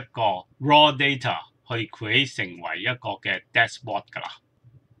由一個 raw data 去 create 成為一個嘅 dashboard 㗎啦。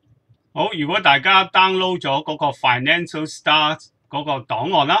好，如果大家 download 咗嗰個 Financial Star 嗰個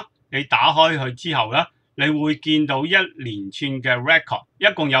檔案啦，你打開佢之後咧，你會見到一連串嘅 record，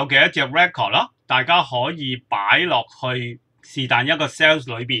 一共有幾多隻 record 啦？大家可以擺落去是但一個 cells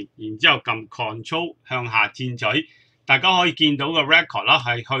裏邊，然之後撳 Control 向下箭嘴，大家可以見到個 record 啦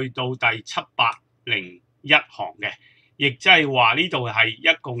係去到第701行嘅，亦即係話呢度係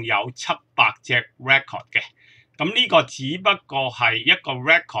一共有700隻 record 嘅。咁呢個只不過係一個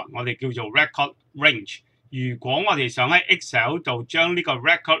record， 我哋叫做 record range。如果我哋想喺 Excel 度將呢個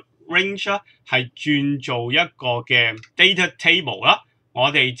record range 係轉做一個嘅 data table 啦，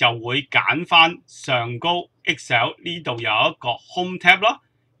我哋就會揀翻上高 Excel 呢度有一個 Home tab 啦，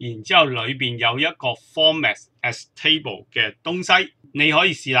然之後裏邊有一個 Format as Table 嘅東西，你可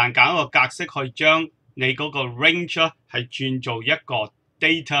以是但揀一個格式去將你嗰個 range 係轉做一個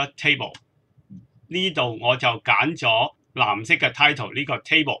data table。呢度我就揀咗藍色嘅 title 呢個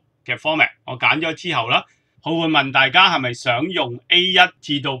table 嘅 format， 我揀咗之後啦，我會問大家係咪想用 A1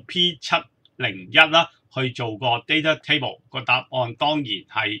 至到 P701 啦去做個 data table， 個答案當然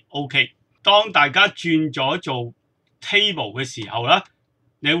係 OK。當大家轉咗做 table 嘅時候啦，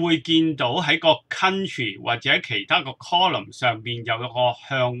你會見到喺個 country 或者其他個 column 上邊有一個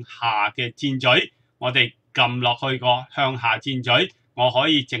向下嘅箭嘴，我哋撳落去個向下箭嘴。我可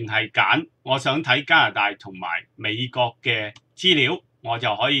以淨係揀我想睇加拿大同埋美國嘅資料，我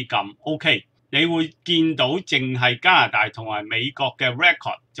就可以撳 OK。你會見到淨係加拿大同埋美國嘅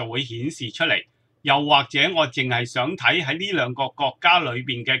record 就會顯示出嚟。又或者我淨係想睇喺呢兩個國家裏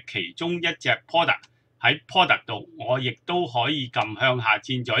邊嘅其中一隻 product， 喺 product 度我亦都可以撳向下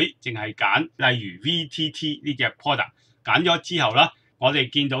箭嘴，淨係揀例如 VTT 呢隻 product。揀咗之後啦，我哋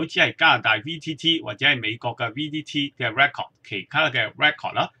見到只係加拿大 VTT 或者係美國嘅 VTT 嘅 record， 其他嘅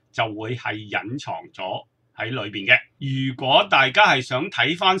record 啦就會係隱藏咗喺裏邊嘅。如果大家係想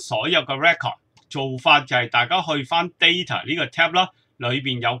睇翻所有嘅 record， 做法就係大家去翻 data 呢個 tab 啦，裏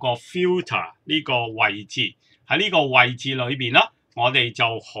邊有個 filter 呢個位置，喺呢個位置裏邊啦，我哋就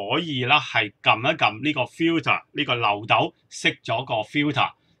可以啦係撳一撳呢個 filter 呢個漏斗，熄咗個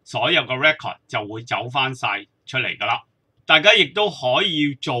filter， 所有嘅 record 就會走翻晒出嚟噶啦。大家亦都可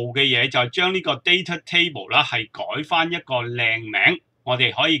以做嘅嘢就係將呢個 data table 啦係改翻一個靚名，我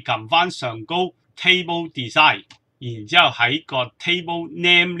哋可以撳翻上高 table design， 然之後喺個 table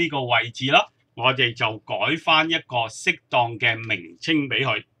name 呢個位置啦，我哋就改翻一個適當嘅名稱俾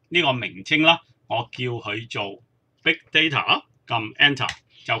佢。呢個名稱啦，我叫佢做 Big Data， 撳 Enter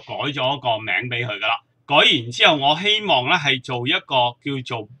就改咗個名俾佢噶啦。改完之後，我希望咧係做一個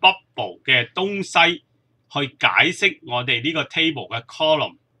叫做 bubble 嘅東西去解釋我哋呢個 table 嘅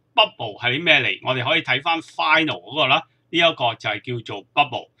column。bubble 係啲咩嚟？我哋可以睇翻 final 嗰個啦，呢一個就係叫做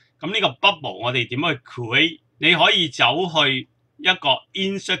bubble。咁呢個 bubble 我哋點樣去 create？ 你可以走去一個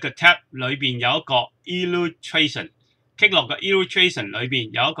insert 嘅 tab 裏邊有一個 illustration，click 落個 illustration 裏邊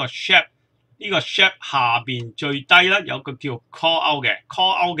有一個 shape。呢個 shape 下邊最低咧有個叫 call out 嘅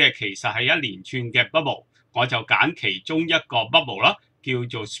 ，call out 嘅其實係一連串嘅 bubble， 我就揀其中一個 bubble 啦，叫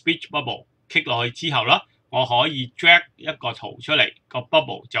做 speech bubble。click 落去之後啦，我可以 drag 一個圖出嚟，個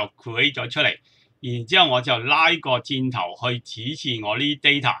bubble 就 create 咗出嚟。然之後我就拉個箭頭去指示我呢啲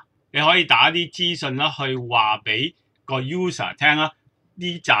data， 你可以打啲資訊啦，去話俾個 user 聽啦，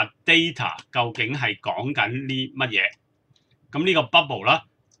呢紮 data 究竟係講緊啲乜嘢？咁呢個 bubble 啦。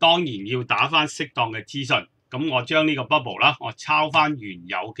當然要打翻適當嘅資訊，咁我將呢個 bubble 啦，我抄翻原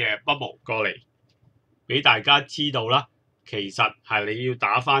有嘅 bubble 過嚟，俾大家知道啦。其實係你要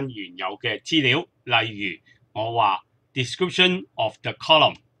打翻原有嘅資料，例如我話 description of the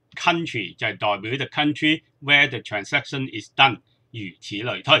column country 就係代表 the country where the transaction is done， 如此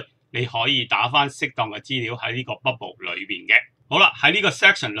類推。你可以打翻適當嘅資料喺呢個 bubble 裏邊嘅。好啦，喺呢個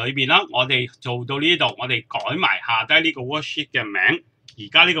section 裏邊啦，我哋做到呢度，我哋改埋下低呢個 worksheet 嘅名。而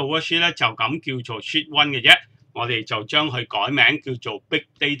家呢個 worksheet 咧就咁叫做 sheet 1嘅啫，我哋就將佢改名叫做 Big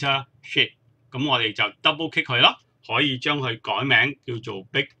Data Sheet。咁我哋就 double click 佢咯，可以將佢改名叫做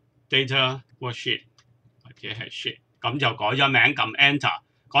Big Data Worksheet 或者係 Sheet。咁就改咗名，撳 Enter。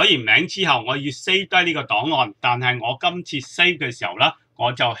改完名之後，我要 save 低呢個檔案，但係我今次 save 嘅時候咧，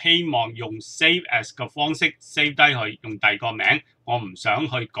我就希望用 Save As 嘅方式 save 低佢，用第二個名。我唔想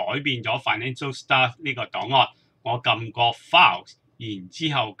去改變咗 Financial Staff 呢個檔案，我撳個 Files。然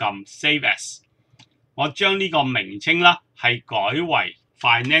之後撳 Save As， 我將呢個名稱啦係改為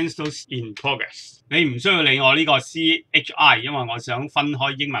Financial in Progress。你唔需要理我呢個 CHI， 因為我想分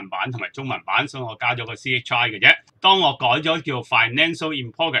開英文版同埋中文版，所以我加咗個 CHI 嘅啫。當我改咗叫 Financial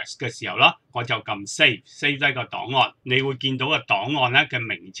in Progress 嘅時候啦，我就撳 Save 低個檔案。你會見到個檔案咧嘅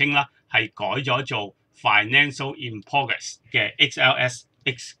名稱啦係改咗做 Financial in Progress 嘅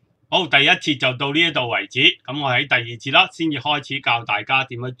XLSX。好，第一節就到呢一度為止，咁我喺第二節啦，先至開始教大家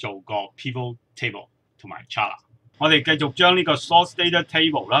點樣做個 pivot table 同埋 chart。我哋繼續將呢個 source data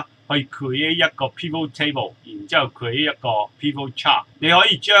table 啦，去 create 一個 pivot table， 然之後 create 一個 pivot chart。你可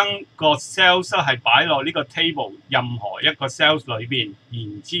以將個 cells 係擺落呢個 table 任何一個 cells 裏邊，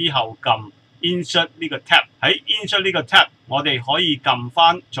然之後撳 insert 呢個 tab。喺 insert 呢個 tab， 我哋可以撳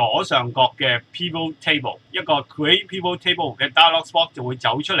翻左上角嘅 pivot table， 一個 create pivot table 嘅 dialog box 就會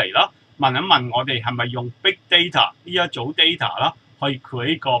走出嚟啦。問一問我哋係咪用 big data 呢一組 data 啦，去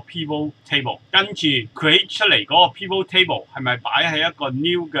create 個 pivot table。跟住 create 出嚟嗰個 pivot table 係咪擺喺一個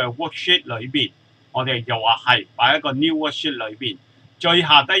new 嘅 worksheet 裏邊？我哋又話係擺喺一個 new worksheet 裏邊。最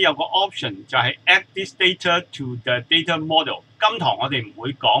下低有個 option 就係 add this data to the data model。今堂我哋唔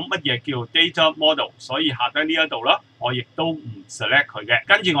會講乜嘢叫 data model， 所以下低呢一度啦，我亦都唔 select 佢嘅。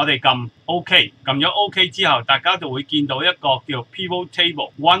跟住我哋撳 OK， 撳咗 OK 之後，大家就會見到一個叫 pivot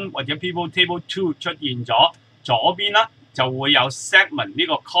table 1或者 pivot table 2出現咗。左邊啦就會有 segment 呢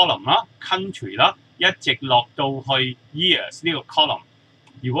個 column 啦、country 啦，一直落到去 years 呢個 column。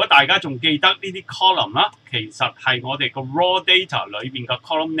如果大家仲記得呢啲 column 啦，其實係我哋個 raw data 裏邊嘅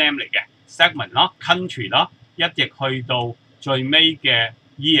column name 嚟嘅 segment 啦、country 啦，一直去到最尾嘅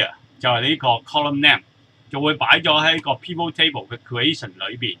year 就係呢個 column name， 就會擺咗喺個 pivot table 嘅 creation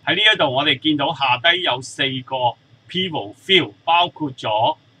裏邊。喺呢一度我哋見到下低有4個 pivot field， 包括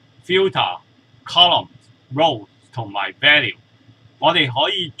咗 filter、column、row 同埋 value。我哋可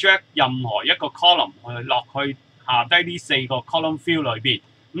以 drag 任何一個 column 去落去下低呢4個 column field 裏邊。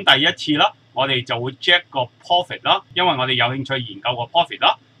咁第一次啦，我哋就會 drag 個 profit 啦，因為我哋有興趣研究個 profit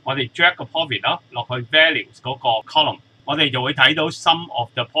啦，我哋 drag 個 profit 啦落去 values 嗰個 column， 我哋就會睇到 sum of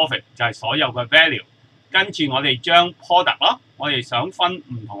the profit 就係所有嘅 value。跟住我哋將 product 啦，我哋想分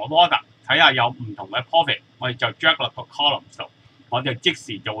唔同嘅 product， 睇下有唔同嘅 profit， 我哋就 drag 落個 column 度，我哋即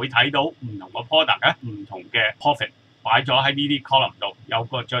時就會睇到唔同嘅 product 咧，唔同嘅 profit 擺咗喺呢啲 column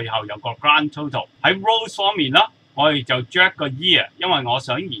度，最後有個 grand total。喺 rows 方面啦，我哋就 drag 個 year， 因為我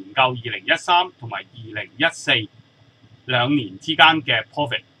想研究2013同埋2014兩年之間嘅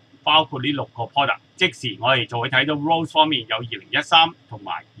profit， 包括呢6個 product。即時我哋就會睇到 rows 方面有2013同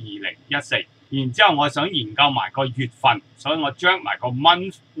埋2014。然之後我想研究埋個月份，所以我 drag 埋個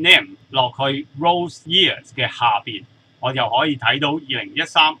month name 落去 rows years 嘅下邊，我就可以睇到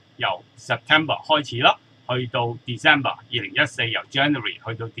2013由 September 開始啦，去到 December， 2014由 January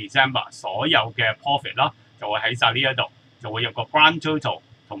去到 December 所有嘅 profit 啦。就會喺晒呢一度，就會有個 grand total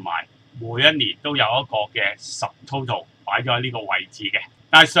同埋每一年都有一個嘅 subtotal 擺咗喺呢個位置嘅。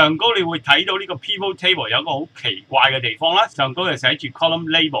但係上高你會睇到呢個 pivot table 有一個好奇怪嘅地方啦，上高就寫住 column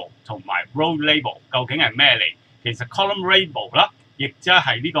label 同埋 row label， 究竟係咩嚟？其實 column label 啦，亦即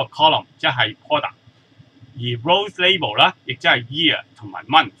係呢個 column 即係 product， 而 row label 啦，亦即係 year 同埋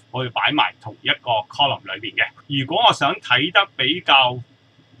month， 我會擺埋同一個 column 裏邊嘅。如果我想睇得比較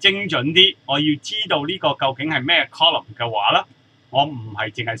精準啲，我要知道呢個究竟係咩 column 嘅話咧，我唔係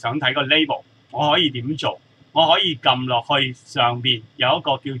淨係想睇個 label， 我可以點做？我可以撳落去上邊有一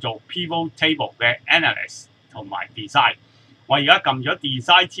個叫做 pivot table 嘅 analyst 同埋 design。我而家撳咗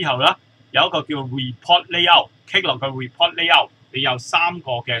design 之後咧，有一個叫 report layout，click 落個 report layout， 你有3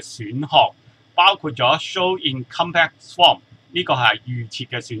個嘅選項，包括咗 show in compact form， 呢個係預設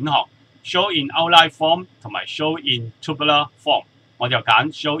嘅選項 ，show in outline form 同埋 show in tabular form。我就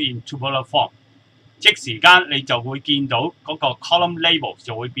揀 show in tabular form。即時間你就會見到嗰個 column label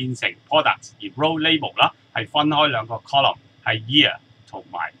就會變成 products， 而 row label 啦係分開兩個 column， 係 year 同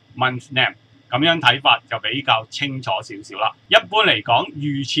埋 month name。咁樣睇法就比較清楚少少啦。一般嚟講，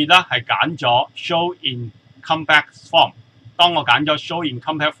預設啦係揀咗 show in compact form。當我揀咗 show in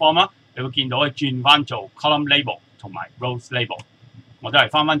compact form 啦，你會見到佢轉翻做 column label 同埋 rows label。我都係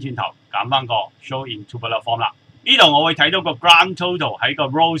翻轉頭揀翻個 show in tabular form 啦。呢度我會睇到個 grand total 喺個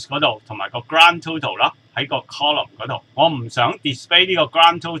rows 嗰度，同埋個 grand total 啦喺個 column 嗰度。我唔想 display 呢個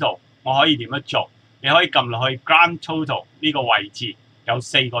grand total， 我可以點樣做？你可以撳落去 grand total 呢個位置，有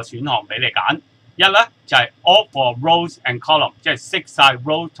4個選項俾你揀。一咧就係 all for rows and column， 即係熄晒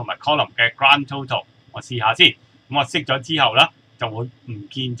row 同埋 column 嘅 grand total。我試下先，咁我熄咗之後咧就會唔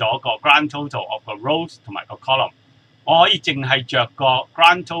見咗個 grand total of 個 rows 同埋個 column。我可以淨係着個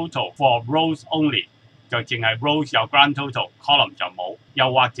grand total for rows only。就淨係 rows 有 grand total，column 就冇，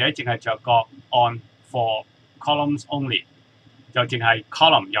又或者淨係着個 on for columns only， 就淨係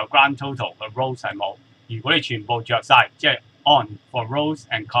column 有 grand total， 個 rows 係冇。如果你全部着晒，即係 on for rows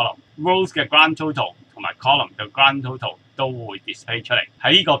and column，rows 嘅 grand total 同埋 column 嘅 grand total 都會 display 出嚟。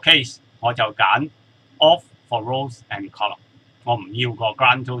喺呢個 case 我就揀 off for rows and column， 我唔要個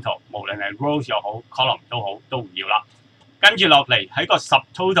grand total， 無論係 rows 又好 column 都好，都唔要啦。跟住落嚟喺個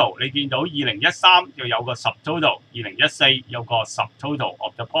subtotal， 你見到2013就有個 subtotal， 2014有個 subtotal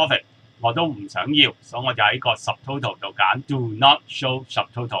of the profit， 我都唔想要，所以我就喺個 subtotal 度揀 do not show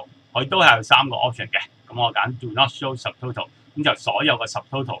subtotal， 佢都係有3個 option 嘅，咁我揀 do not show subtotal， 咁就所有嘅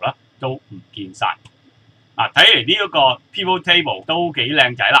subtotal 啦都唔見晒。睇嚟呢一個 pivot table 都幾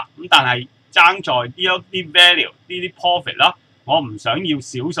靚仔啦，咁但係爭在呢一啲 value 呢啲 profit 啦。我唔想要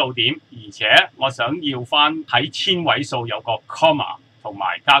小數點，而且我想要翻喺千位數有個 comma 同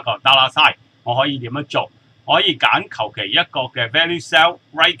埋加個 dollar sign。我可以點樣做？我可以揀求其一個嘅 value cell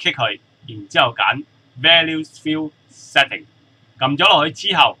right click 佢，然之後揀 value field setting， 撳咗落去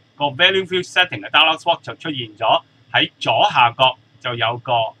之後，個 value field setting 嘅 dollar spot 就出現咗喺左下角就有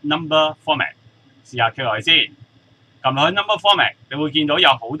個 number format。試下 click 落去先，撳落去 number format， 你會見到有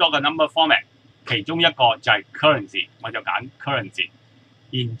好多個 number format。其中一個就係 currency， 我就揀 currency，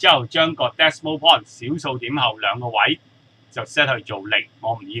 然之後將個 decimal point 小數點後2個位就 set 去做0，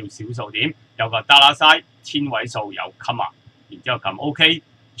我唔要小數點，有個 dollar sign， 千位數有 comma， 然之後撳 OK，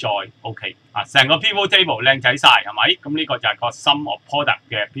 再 OK。成個 pivot table 靚仔晒係咪？咁呢個就係個 sum of product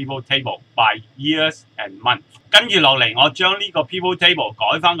嘅 pivot table by years and month。跟住落嚟，我將呢個 pivot table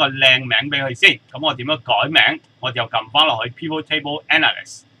改翻個靚名俾佢先。咁我點樣改名？我就撳翻落去 pivot table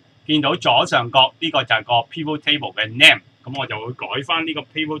analyst。見到左上角呢個就係個 pivot table 嘅 name， 咁我就會改翻呢個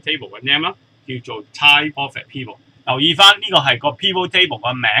pivot table 嘅 name 啦，叫做 type profit pivot。留意翻呢個係個 pivot table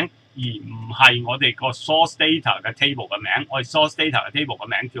嘅名，而唔係我哋個 source data 嘅 table 嘅名。我哋 source data 嘅 table 嘅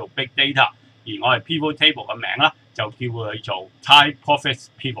名叫 big data， 而我哋 pivot table 嘅名啦就叫佢做 type profit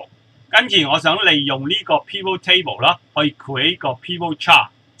pivot。跟住我想利用呢個 pivot table 啦，去 create 個 pivot chart，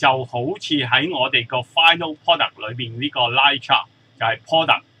 就好似喺我哋個 final product 裏邊呢個 line chart， 就係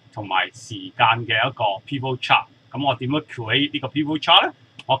product同埋時間嘅一個 pivot chart。咁我點樣 create 呢個 pivot chart 咧？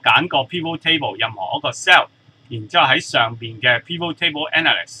我揀個 pivot table 任何一個 cell， 然之後喺上邊嘅 pivot table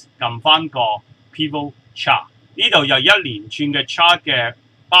analyst 撳翻個 pivot chart。呢度有一連串嘅 chart 嘅，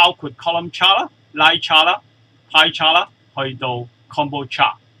包括 column chart 啦、line chart 啦、pie chart 啦，去到 combo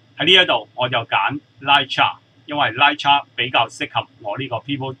chart。喺呢一度我就揀 line chart， 因為 line chart 比較適合我呢個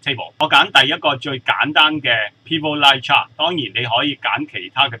pivot table。我揀第一個最簡單嘅 pivot line chart， 當然你可以揀其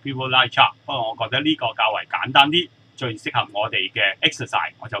他嘅 pivot line chart， 不過我覺得呢個較為簡單啲，最適合我哋嘅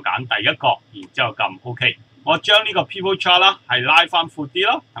exercise， 我就揀第一個，然之後撳 OK。我將呢個 pivot chart 啦係拉翻闊啲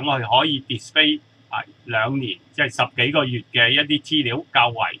咯，等我哋可以 display 2年即係10幾個月嘅一啲資料較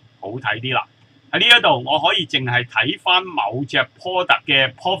為好睇啲啦。喺呢一度我可以淨係睇翻某隻 product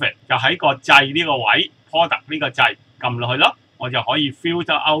嘅 profit， 就喺個掣呢個位 product 呢個掣撳落去咯，我就可以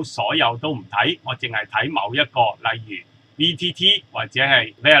filter out 所有都唔睇，我淨係睇某一個，例如 VTT 或者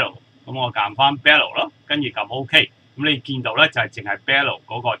係 value， 咁我撳翻 value 咯，跟住撳 OK， 咁你見到咧就係淨係 value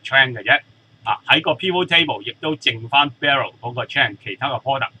嗰個 trend 嘅啫。喺個 pivot table 亦都剩翻 value 嗰個 trend， 其他嘅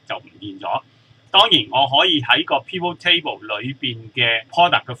product 就唔見咗。當然我可以喺個 pivot table 裏邊嘅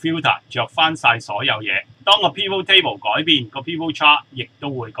product 嘅 filter 着翻晒所有嘢。當個 pivot table 改變，個 pivot chart 亦都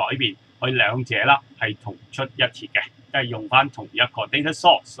會改變。佢兩者啦係同出一轍嘅，即係用翻同一個 data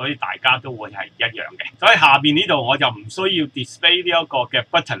source， 所以大家都會係一樣嘅。所以下邊呢度我就唔需要 display 呢一個嘅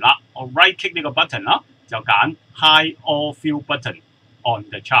button 啦，我 right click 呢個 button 啦，就揀 hide all field button on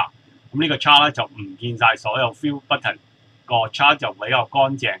the chart。咁呢個 chart 咧就唔見晒所有 field button， 個 chart 就比較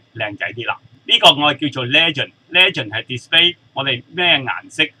乾淨靚仔啲啦。呢個我係叫做 legend 係 display 我哋咩顏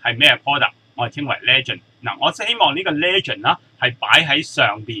色係咩 product， 我係稱為 legend。嗱，我希望呢個 legend 啦係擺喺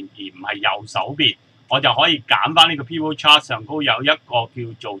上邊而唔係右手邊，我就可以揀翻呢個 pivot chart 上高有一個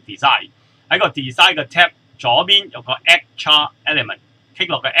叫做 design， 喺個 design 嘅 tab 左邊有個 add chart element，click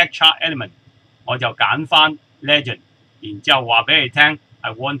落個 add chart element， 我就揀翻 legend， 然之後話俾你聽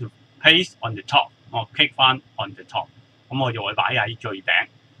I want to paste on the top， 我 click 翻 on the top， 咁我就會擺喺最頂。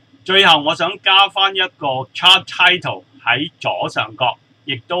最後我想加翻一個 chart title 喺左上角，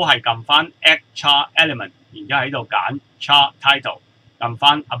亦都係撳翻 add chart element， 然之後喺度揀 chart title， 撳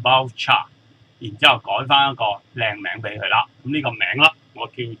翻 about chart， 然之後改翻一個靚名俾佢啦。咁呢個名啦，我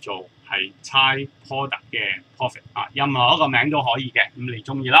叫做係猜 product 嘅 profit， 任何一個名都可以嘅，咁你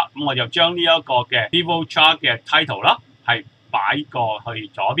中意啦。咁我就將呢一個嘅 pivot chart 嘅 title 啦，係擺過去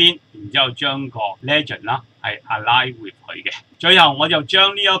左邊，然之後將個 legend 啦係 align with 佢嘅。最後我就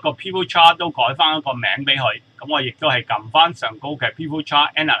將呢一個 pivot chart 都改翻一個名俾佢，咁我亦都係撳翻上高嘅 pivot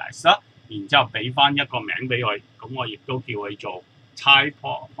chart analyze 啦，然之後俾翻一個名俾佢，咁我亦都叫佢做 type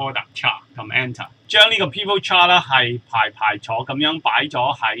product chart， 咁 enter。將呢個 pivot chart 啦係排坐咁樣擺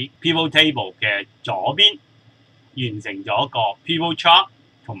咗喺 pivot table 嘅左邊，完成咗個 pivot chart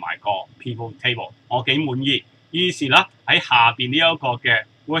同埋個 pivot table， 我幾滿意。於是啦喺下邊呢一個嘅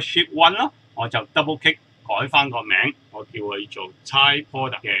worksheet 1啦，我就 double click 改翻個名，我叫佢做 type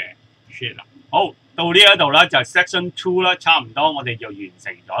product 嘅 sheet 啦。好，到呢一度咧就係 section 2啦，差唔多我哋就完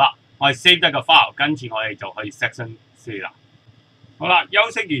成咗啦。我係 save 得個 file， 跟住我哋就去 section 3啦。好啦，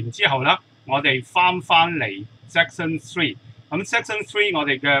休息完之後咧，我哋翻嚟 section 3。咁 section 3我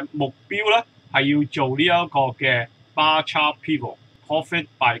哋嘅目標咧係要做呢一個嘅 bar chart pivot profit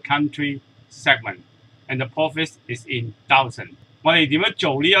by country segment。And the profit is in thousand。我哋點樣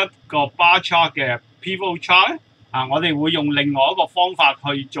做呢一個 bar chart 嘅 pivot chart 咧？我哋會用另外一個方法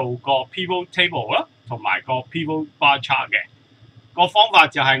去做個 pivot table 啦，同埋個 pivot bar chart 嘅。個方法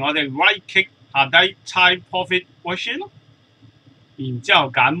就係我哋 right click 下低 type profit worksheet 咯，然之後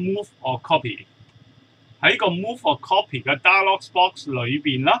揀 move or copy。喺個 move or copy 嘅 dialog box 裏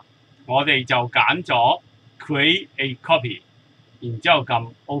邊啦，我哋就揀咗 create a copy， 然之後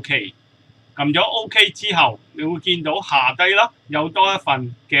撳 OK。撳咗 OK 之後，你會見到下低啦，有多一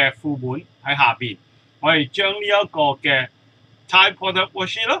份嘅副本喺下邊。我哋將呢一個嘅 type product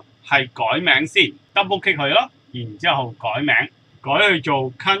worksheet 啦，係改名先 ，double click 佢啦，然之後改名，改去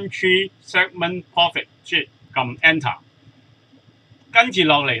做 country segment profit sheet， 撳 enter。跟住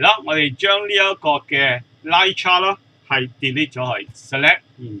落嚟啦，我哋將呢一個嘅 line chart 啦，係 delete 咗佢 ，select，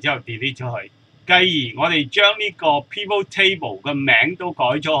 然之後 delete 咗佢。繼而我哋將呢個 pivot table 嘅名都改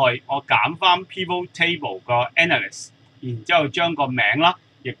咗去，我揀翻 pivot table 個 analyst， 然之後將個名啦，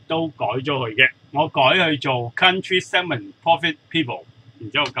亦都改咗去嘅。我改去做 country segment profit pivot，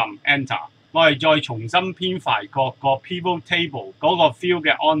 然之後撳 enter。我哋再重新編排個 pivot table 嗰個 field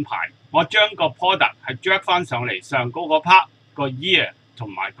嘅安排。我將個 product 係 drag 翻上嚟，上高嗰 part 個 year 同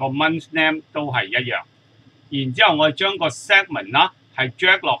埋個 month name 都係一樣。然之後我哋將個 segment 啦係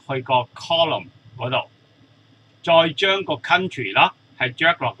drag 落去個 column 嗰度，再將個 country 啦係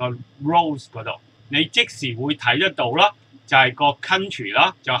drag 落個 rows 嗰度。你即時會睇得到啦，就係個 country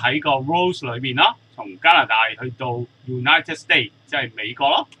啦，就喺個 rows 裏邊啦，從加拿大去到 United States 即係美國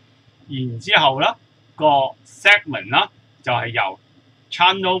咯。然之後咧個 segment 啦就係由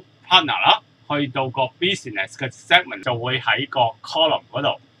channel partner 啦去到個 business 嘅 segment 就會喺個 column 嗰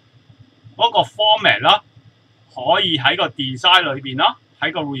度。嗰個 format 啦可以喺個 design 裏邊啦，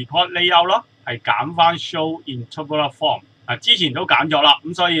喺個 report layout 啦係揀翻 show in tabular form。之前都揀咗啦，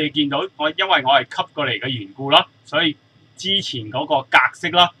咁所以你見到因為我係 cut 過嚟嘅緣故啦，所以之前嗰個格式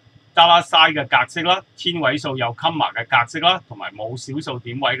啦 ，dollar sign 嘅格式啦，千位數有 comma 嘅格式啦，同埋冇小數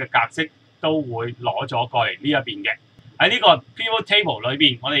點位嘅格式都會攞咗過嚟呢一邊嘅。喺呢個 pivot table 裏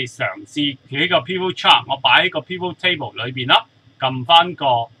邊，我哋嘗試企個 pivot chart，我擺喺個 pivot table 裏邊啦，撳翻個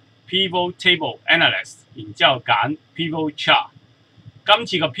pivot table analyst， 然之後揀 pivot chart。今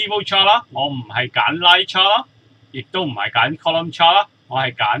次個 pivot chart 啦，我唔係揀 line chart 啦，亦都唔係揀 column chart 啦，我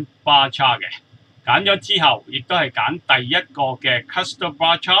係揀 bar chart 嘅。揀咗之後，亦都係揀第一個嘅 cluster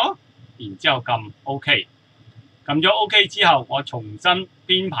bar chart， 然之後撳 OK。撳咗 OK 之後，我重新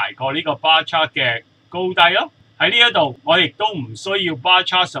編排過呢個 bar chart 嘅高低咯。喺呢一度，我亦都唔需要 bar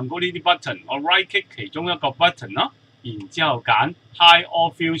chart 上高呢啲 button， 我 right click 其中一個 button 啦，然之後揀 hide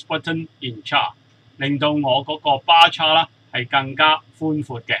all fields button in chart， 令到我嗰個 bar chart 啦係更加寬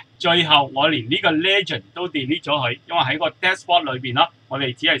闊嘅。最後我連呢個 legend 都 delete 咗佢，因為喺個 dashboard 裏邊啦，我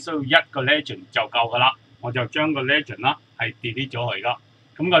哋只係需要一個 legend 就夠噶啦，我就將個 legend 啦係 delete 咗佢啦。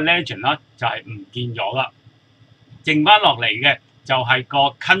咁個 legend 啦就係唔見咗啦，剩翻落嚟嘅就係個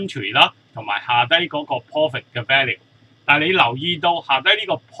country 啦，同埋下低嗰個 profit 嘅 value。但係你留意到下低呢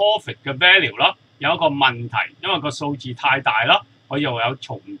個 profit 嘅 value 啦，有一個問題，因為個數字太大啦，我又有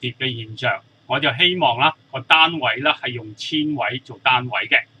重疊嘅現象。我就希望啦個單位啦係用千位做單位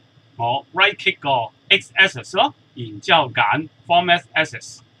嘅。我 right click 個 X axis 咯，然之後揀 format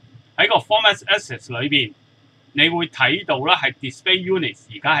axis。喺個 format axis 裏邊，你會睇到啦係 display units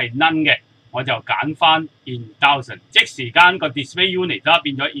而家係 none 嘅，我就揀翻 in thousand， 即時間個 display unit 啦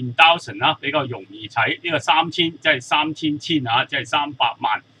變咗 in thousand 啦，比較容易睇。呢個3000即係3000千啊，即係300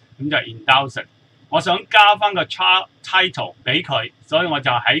萬，咁就 in thousand。我想加翻個 chart title 俾佢，所以我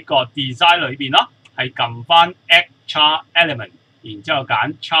就喺個 design 裏邊啦，係撳翻 add chart element， 然之後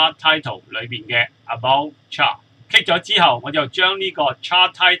揀 chart title 裏邊嘅 about chart。click 咗之後，我就將呢個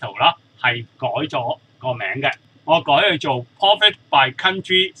chart title 啦係改咗個名嘅，我改去做 profit by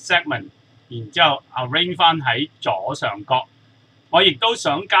country segment， 然之後 arrange 翻喺左上角。我亦都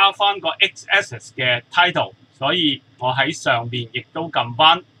想加翻個 X axis 嘅 title， 所以我喺上邊亦都撳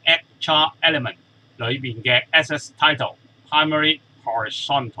翻 add chart element。裏邊嘅 access title primary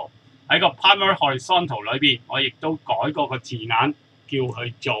horizontal， 喺個 primary horizontal 裏邊，我亦都改過個字眼，叫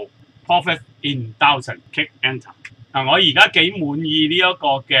佢做 profit in thousand。click enter。我而家幾滿意呢一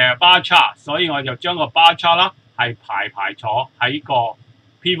個嘅 bar chart， 所以我就將個 bar chart 啦係排坐喺個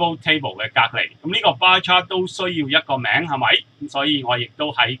pivot table 嘅隔離。咁呢個 bar chart 都需要一個名係咪？咁所以我亦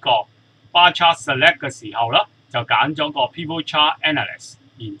都喺個 bar chart select 嘅時候啦，就揀咗個 pivot chart analyst，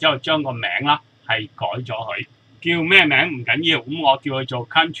 然之後將個名啦係改咗佢，叫咩名唔緊要，咁我叫佢做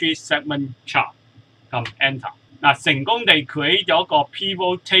country segment chart， 撳 enter。成功地 create 咗個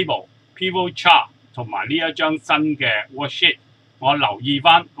pivot table、pivot chart 同埋呢一張新嘅 worksheet。我留意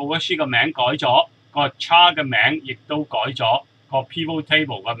翻個 worksheet 嘅名改咗，個 chart 嘅名亦都改咗，個 pivot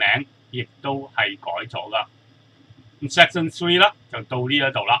table 嘅名亦都係改咗噶。咁 section 3啦就到呢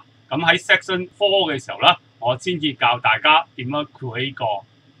一度啦。咁喺 section 4嘅時候啦，我先至教大家點樣 create 個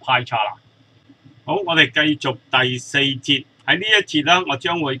pie chart 啦。好，我哋繼續第4節。喺呢一節咧，我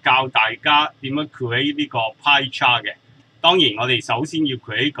將會教大家點樣 create 呢個 pie chart 嘅。當然，我哋首先要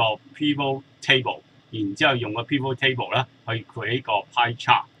create 個 pivot table， 然之後用個 pivot table 咧去 create 個 pie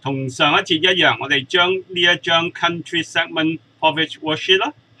chart。同上一節一樣，我哋將呢一張 country segment profit worksheet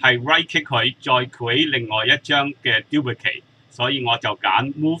啦，係 right click 佢，再 create 另外一張嘅 duplicate。所以我就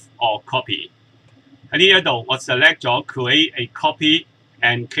揀 move or copy。喺呢一度，我 select 咗 create a copy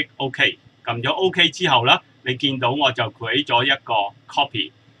and click OK。撳咗 OK 之後啦，你見到我就 create 咗一個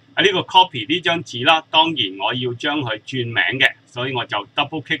copy。喺呢個 copy 呢張紙啦，當然我要將佢轉名嘅，所以我就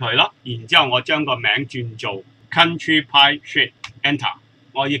double click 佢啦。然之後我將個名轉做 country pie sheet，enter。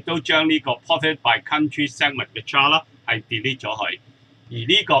我亦都將呢個 profit by country segment 嘅 chart 啦係 delete 咗佢。而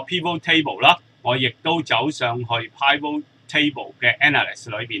呢個 pivot table 啦，我亦都走上去 pivot table 嘅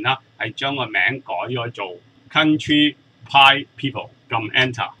analyst 裏邊啦，係將個名改咗做 country pie people。撳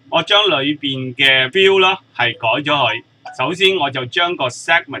enter， 我將裏邊嘅 fill 啦係改咗佢。首先我就將個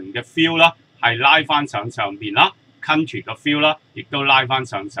segment 嘅 fill 啦係拉翻上邊啦 ，country 嘅 fill 啦亦都拉翻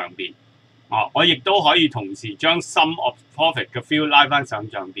上邊。我亦都可以同時將 sum of profit 嘅 fill 拉翻上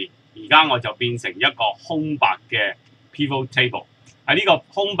邊。而家我就變成一個空白嘅 pivot table。喺呢個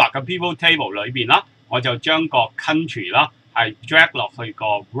空白嘅 pivot table 裏邊啦，我就將個 country 啦係 drag 落去個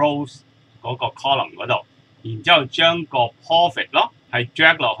rows 嗰個 column 嗰度，然之後將個 profit 咯係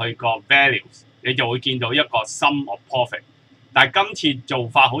drag 落去個 values， 你就會見到一個 sum of profit。但係今次做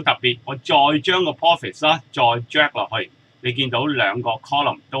法好特別，我再將個 profits 啦再 drag 落去，你見到兩個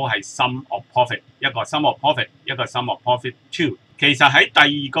column 都係 sum of profit， 一個 sum of profit， 一個 sum of profit two。其實喺第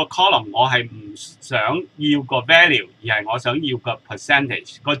二個 column 我係唔想要個 value， 而係我想要個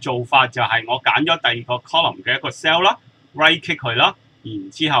percentage。個做法就係我揀咗第二個 column 嘅一個 cell 啦 ，right click 佢啦，然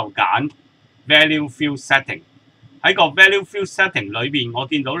之後揀 value field setting。喺個 value field setting 裏邊，我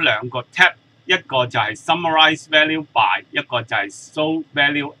見到兩個 tab， 一個就係 summarize value by， 一個就係 show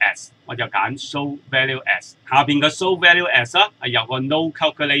value as， 我就揀 show value as。下邊嘅 show value as 啦係有個 no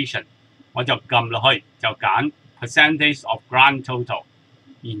calculation， 我就撳落去就揀 percentage of grand total，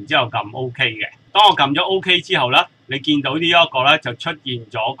 然之後撳 OK 嘅。當我撳咗 OK 之後咧，你見到呢一個咧就出現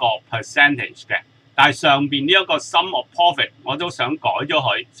咗個 percentage 嘅。但係上邊呢一個 sum of profit 我都想改咗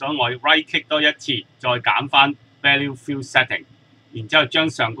佢，所以我 right click 多一次，再揀翻 value field setting， 然之後將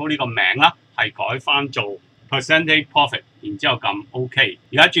上高呢個名啦係改翻做 percentage profit， 然之後撳 OK。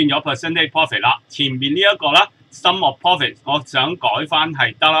而家轉咗 percentage profit 啦，前面呢一個啦 sum of profit 我想改翻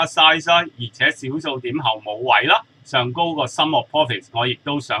係 dollar size 啦，而且小數點後冇位啦。上高個 sum of profit 我亦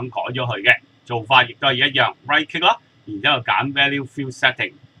都想改咗佢嘅，做法亦都係一樣 right click 啦，然之後揀 value field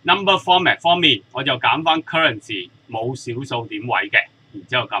setting。Number format 方面，我就揀翻 currency 冇小數點位嘅，然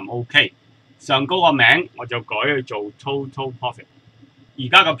之後撳 OK。上高個名我就改去做 total profit。而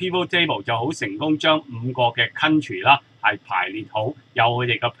家個 pivot table 就好成功將5個嘅 country 啦係排列好，有佢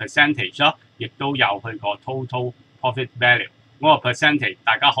哋嘅 percentage 啦，亦都有佢個 total profit value。嗰個 percentage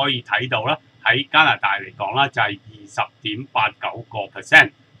大家可以睇到啦，喺加拿大嚟講啦就係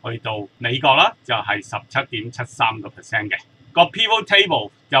 20.89%， 去到美國啦就係 17.73% 嘅。個 pivot table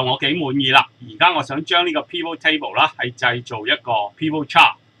就我幾滿意啦，而家我想將呢個 pivot table 啦係製造一個 pivot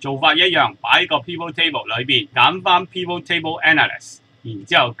chart， 做法一樣，擺喺個 pivot table 裏邊，揀翻 pivot table analyst， 然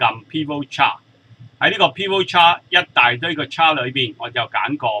之後撳 pivot chart。喺呢個 pivot chart 一大堆個 chart 裏邊，我就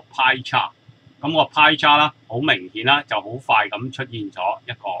揀個 pie chart。咁個 pie chart 啦，好明顯啦，就好快咁出現咗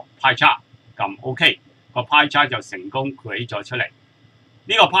一個 pie chart， 撳 OK， 個 pie chart 就成功 create 咗出嚟。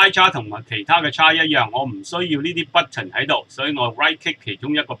呢個 pie chart 同埋其他嘅 chart 一樣，我唔需要呢啲 button 喺度，所以我 right click 其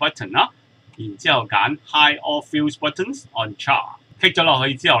中一個 button 啦，然之後揀 hide all field buttons on chart。click 咗落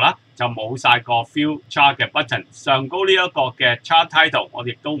去之後啦，就冇晒個 field chart 嘅 button。上高呢一個嘅 chart title 我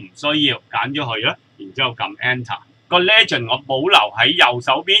亦都唔需要，揀咗佢啦，然之後撳 enter。個 legend 我保留喺右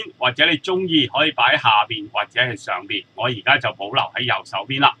手邊，或者你中意可以擺喺下邊或者係上邊。我而家就保留喺右手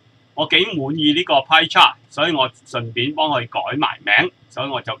邊啦。我幾滿意呢個 pie chart， 所以我順便幫佢改埋名，所以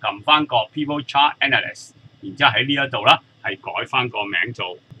我就撳翻個 pivot chart analyst， 然之後喺呢一度啦，係改翻個名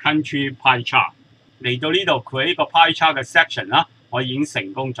做 country pie chart。嚟到呢度 create 個 pie chart 嘅 section 啦，我已經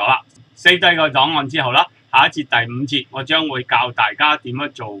成功咗啦。save 低個檔案之後啦，下一節第5節我將會教大家點樣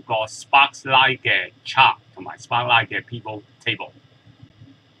做個 Sparkslide 嘅 chart 同埋 Sparkslide 嘅 pivot table。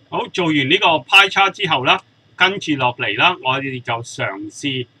好，做完呢個 pie chart 之後啦，跟住落嚟啦，我哋就嘗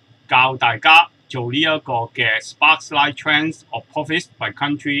試教大家做呢一個嘅 Sparkslide Trends of Profits by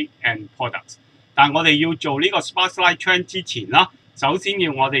Country and Products。但我哋要做呢個 Sparkslide Trend 之前啦，首先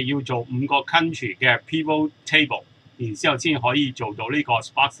我哋要做5個 country 嘅 pivot table， 然之後先可以做到呢個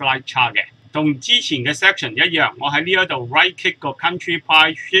Sparkslide chart 嘅。同之前嘅 section 一樣，我喺呢一度 right click 個 country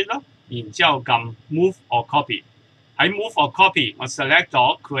pie sheet 啦，然之後撳 move or copy。喺 move or copy， 我 select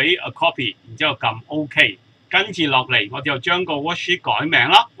咗 create a copy， 然之後撳 OK。跟住落嚟，我就將個 worksheet 改名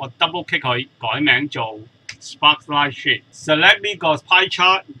啦，我 double click 佢，改名做 Sparkslide Sheet。select 呢個 pie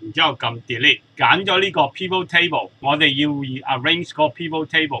chart， 然之後撳 delete， 揀咗呢個 pivot table， 我哋要 arrange 個 pivot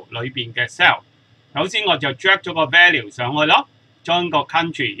table 裏邊嘅 cell。首先我就 drag 咗個 value 上去啦，將個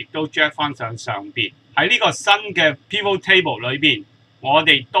country 亦都 drag 翻上邊。喺呢個新嘅 pivot table 裏邊，我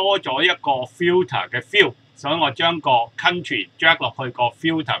哋多咗一個 filter 嘅 field， 所以我將個 country drag 落去個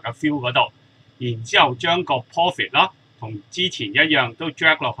filter 嘅 field 嗰度。然之後將個 profit 啦，同之前一樣都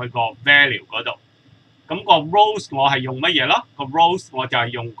drag 落去個 value 嗰度。咁個 rows 我係用乜嘢啦？個 rows 我就係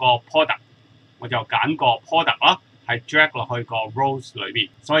用個 product， 我就揀個 product 啦，係 drag 落去個 rows 裏邊，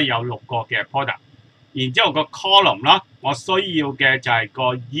所以有6個嘅 product。然之後個 column 啦，我需要嘅就係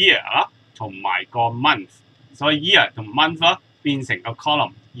個 year 啦，同埋個 month， 所以 year 同 month 啦變成個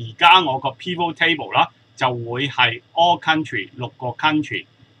column。而家我個 pivot table 啦就會係 all country 6個 country。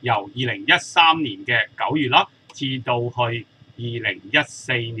由2013年嘅9月啦，至到去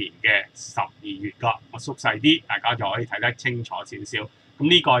2014年嘅12月㗎。我縮細啲，大家就可以睇得清楚少少。咁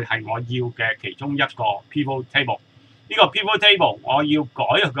呢個係我要嘅其中一個 pivot table。呢個 pivot table 我要改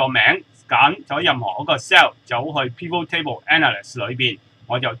佢個名，揀咗任何一個 cell 走去 pivot table analyst 裏邊，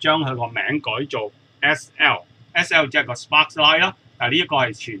我就將佢個名改做 SL。SL 即係個 Sparkslide 啦，但係呢一個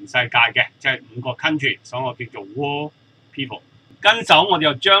係全世界嘅，即係5個 country， 所以我叫做 World Pivot。跟手我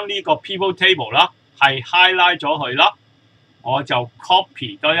就將呢個 pivot table 啦，係 highlight 咗佢啦，我就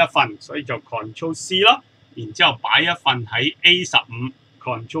copy 多一份，所以就 Ctrl C 啦，然之後擺一份喺 A15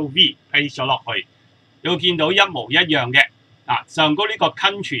 Ctrl V paste 咗落去，你會見到一模一樣嘅。上高呢個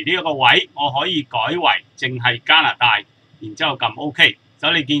country 呢一個位，我可以改為淨係加拿大，然之後撳 OK，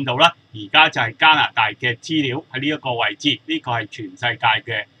所以你見到啦，而家就係加拿大嘅資料喺呢一個位置，呢個係全世界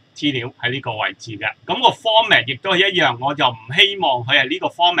嘅資料喺呢個位置嘅。咁個 format 亦都係一樣，我就唔希望佢係呢個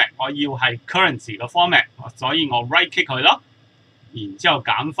format， 我要係 currency 嘅 format， 所以我 right click 佢咯，然之後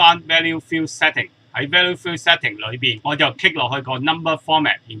揀翻 value field setting， 喺 value field setting 裏邊我就 click 落去個 number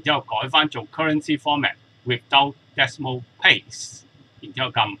format， 然之後改翻做 currency format without decimal place， 然之後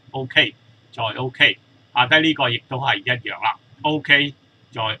撳 OK， 再 OK， 下低呢個亦都係一樣啦 ，OK，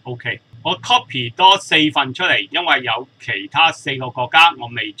 再 OK。我 copy 多4份出嚟，因為有其他4個國家我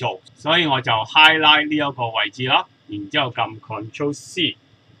未做，所以我就 highlight 呢一個位置啦，然之後撳 Ctrl C，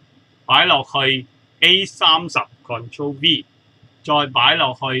 擺落去 A30 Ctrl V， 再擺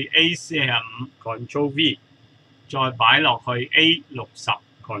落去 A45 Ctrl V， 再擺落去 A60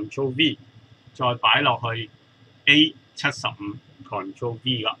 Ctrl V， 再擺落去 A75 Ctrl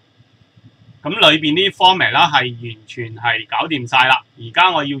V 啦。咁裏邊啲 format 啦係完全係搞掂晒啦。而家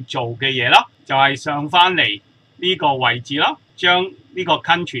我要做嘅嘢啦，就係上翻嚟呢個位置啦，將呢個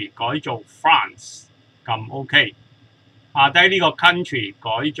country 改做 France， 撳 OK。下低呢個 country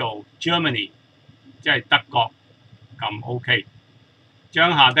改做 Germany， 即係德國，撳 OK。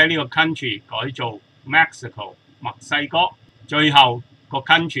將下低呢個 country 改做 Mexico， 墨西哥。最後個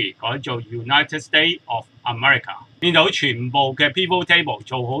country 改做 United States of America。見到全部嘅 pivot table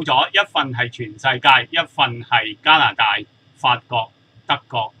做好咗，一份係全世界，一份係加拿大、法國、德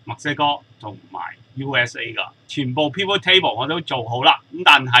國、墨西哥同埋 USA 㗎。全部 pivot table 我都做好啦。咁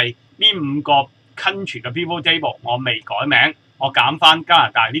但係呢5個 country 嘅 pivot table 我未改名，我揀翻加拿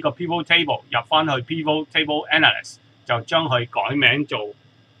大呢個 pivot table 入翻去 pivot table analyst， 就將佢改名做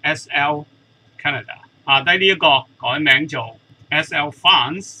SL Canada。下低呢一個改名做 SL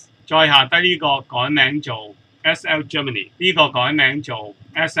France， 再下低呢個改名做SL Germany， 呢個改名做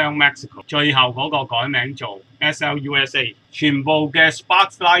SL Mexico， 最後嗰個改名做 SL USA。全部嘅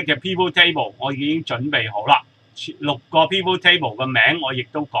Sparkslide 嘅 pivot table 我已經準備好啦，6個 pivot table 嘅名我亦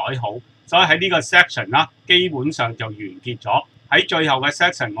都改好，所以喺呢個 section 啦，基本上就完結咗。喺最後嘅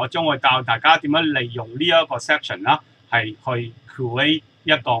section， 我將會教大家點樣利用呢一個 section 啦，係去 create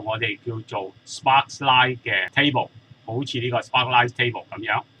一個我哋叫做 Sparkslide 嘅 table， 好似呢個 Sparkslide table 咁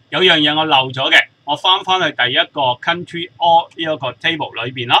樣。有樣嘢我漏咗嘅，我翻去第一個 country all 呢一個 table 裏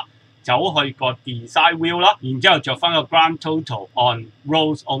邊啦，走去個 design view 啦，然之後着翻個 grand total on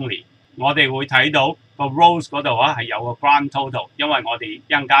rows only。我哋會睇到個 rows 嗰度啊係有個 grand total， 因為我哋一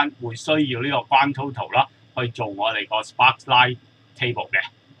陣間會需要呢個 grand total 啦去做我哋個 Sparkslide table 嘅。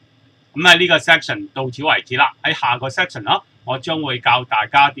咁喺呢個 section 到此為止啦。喺下個 section 啦，我將會教大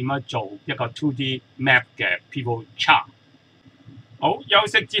家點樣做一個 2D map 嘅 pivot chart。好，休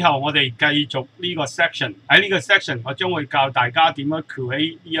息之後，我哋繼續呢個 section。喺呢個 section， 我將會教大家點樣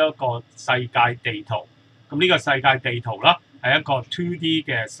create 呢一個世界地圖。咁呢個世界地圖啦，係一個 2D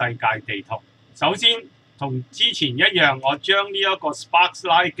嘅世界地圖。首先，同之前一樣，我將呢一個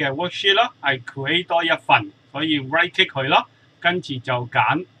Sparkslide 嘅 worksheet 啦，係 create 多一份，所以 right click 佢啦，跟住就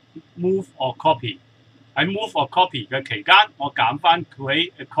揀 move or copy。喺 move or copy 嘅期間，我揀翻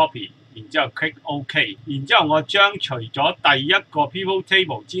create a copy。然之後 click OK， 然之後我將除咗第一個 pivot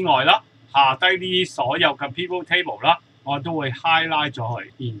table 之外啦，下低呢啲所有嘅 pivot table 啦，我都會 highlight 咗佢，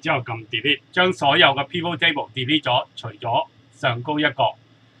然之後撳 delete， 將所有嘅 pivot table delete 咗，除咗上高一個。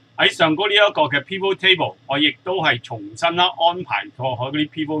喺上高呢一個嘅 pivot table， 我亦都係重新啦安排過佢嗰啲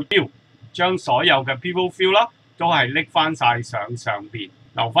pivot field， 將所有嘅 pivot field 啦都係拎翻晒上邊，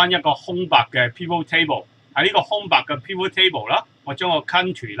留翻一個空白嘅 pivot table。喺呢個空白嘅 pivot table 啦，我將個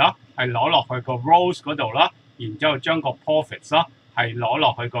country 啦係攞落去個 rows 嗰度啦，然之後將個 profits 啦係攞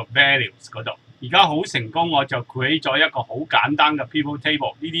落去個 values 嗰度。而家好成功，我就 create 咗一個好簡單嘅 pivot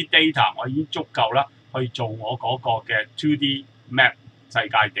table， 呢啲 data 我已經足夠啦去做我嗰個嘅 2D map 世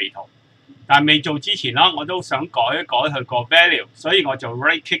界地圖。但係未做之前啦，我都想改一改佢個 value， 所以我就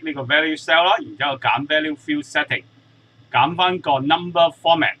right click 呢個 value cell 啦，然之後揀 value field setting， 揀翻個 number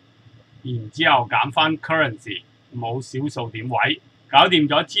format。然之後揀翻 currency， 冇小數點位，搞掂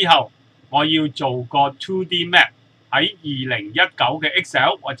咗之後，我要做個 2D map 喺2019嘅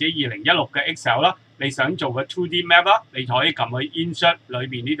Excel 或者2016嘅 Excel 啦。你想做個 2D map 啦，你可以撳去 Insert 裏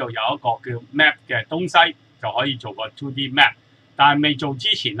邊呢度有一個叫 Map 嘅東西，就可以做個 2D map。但係未做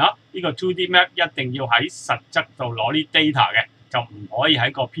之前啦，呢個 2D map 一定要喺實質度攞啲 data 嘅，就唔可以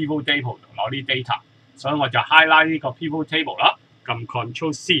喺個 pivot table 度攞啲 data。所以我就 highlight 呢個 pivot table 啦。撳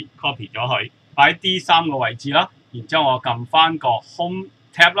Ctrl C copy 咗佢，擺喺 D3 個位置啦。然之後我撳翻個 Home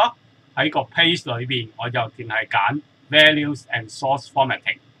tab 啦，喺個 Paste 裏邊我就淨係揀 Values and Source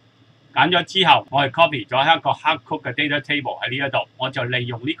Formatting。揀咗之後，我係 copy 咗一個 hardcode 嘅 data table 喺呢一度，我就利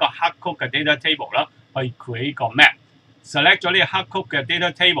用呢個 hardcode 嘅 data table 啦，去 create 個 map。select 咗呢個黑曲嘅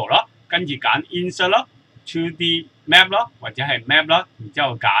data table 啦，跟住揀 insert 啦、2D map 啦，或者係 map 啦，然之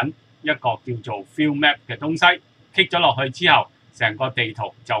後揀一個叫做 fill map 嘅東西 ，click 咗落去之後，成個地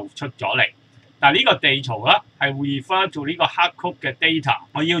圖就出咗嚟。但係呢個地圖啦係 refer to 呢個黑曲嘅 data，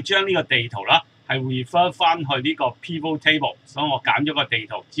 我要將呢個地圖啦係 refer 翻去呢個 pivot table， 所以我揀咗個地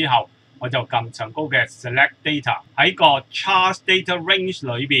圖之後，我就撳上高嘅 select data 喺個 chart data range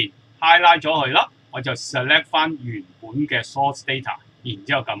裏邊 highlight 咗佢啦，我就 select 翻原本嘅 source data， 然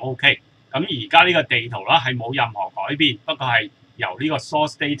之後撳 OK。咁而家呢個地圖啦係冇任何改變，不過係由呢個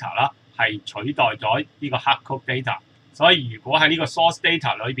source data 啦係取代咗呢個黑曲 data。所以如果喺呢個 source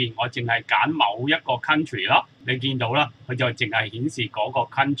data 裏邊，我淨係揀某一個 country 啦，你見到啦，佢就淨係顯示嗰個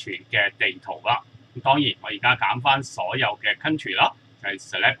country 嘅地圖啦。咁當然我而家揀翻所有嘅 country 啦，就係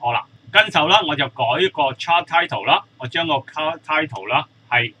select all 啦。跟手啦，我就改個 chart title 啦，我將個 chart title 啦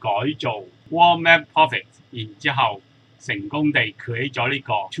係改做 World Map Profit， 然之後成功地 create 咗呢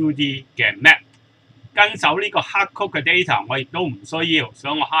個 2D 嘅 map。跟手呢個黑曲嘅 data 我亦都唔需要，所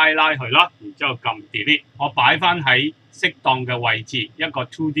以我 highlight 佢啦，然之後撳 delete， 我擺翻喺適當嘅位置，一個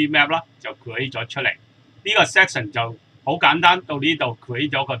 2D map 啦就 create 咗出嚟。呢個 section 就好簡單，到呢度 create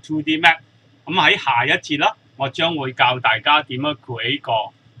咗個 2D map。咁喺下一節啦，我將會教大家點樣 create 個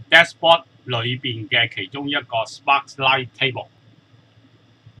dashboard 裏邊嘅其中一個 Sparkslide table。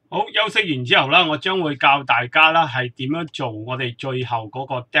好，休息完之後啦，我將會教大家啦係點樣做我哋最後嗰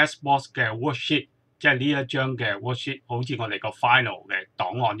個 dashboard 嘅 worksheet， 即係呢一張嘅 worksheet， 好似我哋個 final 嘅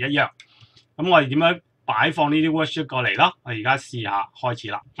檔案一樣。咁我哋點樣擺放呢啲 worksheet 過嚟啦？我而家試下開始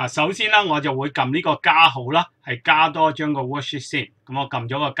啦。首先啦，我就會撳呢個加號啦，係加多張個 worksheet 先。咁我撳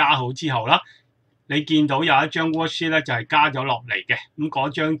咗個加號之後啦，你見到有一張 worksheet 咧就係加咗落嚟嘅。咁嗰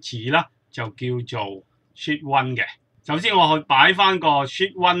張紙啦就叫做 sheet one 嘅。首先我去擺翻個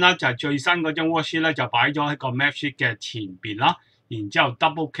sheet one 啦，就係最新嗰張 worksheet 咧就擺咗喺個 map sheet 嘅前邊啦。然之後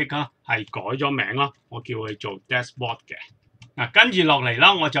double click 啦，係改咗名啦，我叫佢做 dashboard 嘅。跟住落嚟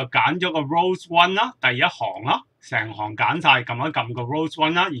啦，我就揀咗個 rows one 啦，第一行啦，成行揀晒，撳一撳個 rows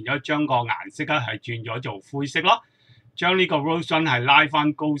one 啦，然之後將個顏色咧係轉咗做灰色啦，將呢個 rows one 係拉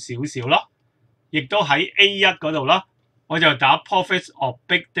翻高少少啦，亦都喺 A1 嗰度啦，我就打 Profits of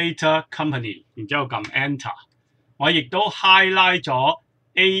Big Data Company， 然之後撳 Enter， 我亦都 highlight 咗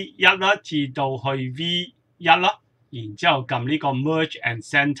A1 啦至到去 V1 啦，然之後撳呢個 Merge and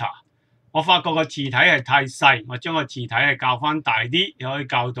Center。我發覺個字體係太細，我將個字體係校翻大啲，你可以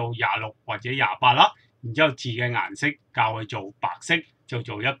校到26或者28啦。然之後字嘅顏色校去做白色，就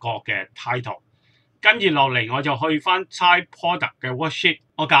做一個嘅 title。跟住落嚟我就去翻 Type Product 嘅 worksheet，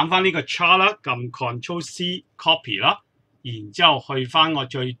 我揀翻呢個 chart 啦，撳 Ctrl+C copy 啦，然之後去翻我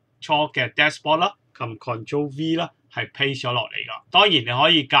最初嘅 dashboard 啦，撳 Ctrl+V 啦，係 paste 咗落嚟㗎。當然你可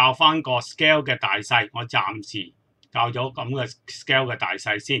以校翻個 scale 嘅大細，我暫時校咗咁嘅 scale 嘅大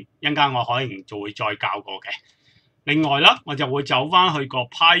細先，一陣間我可能就會再校過嘅。另外啦，我就會走翻去個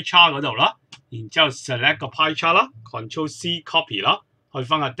pie chart 嗰度啦，然之後 select 個 pie chart 啦 ，Ctrl+C copy 啦，去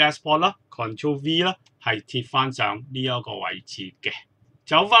翻個 dashboard 啦 ，Ctrl+V 啦，係貼翻上呢一個位置嘅。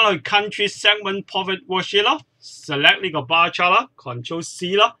走翻去 country segment profit worksheet 啦 ，select 呢個 bar chart 啦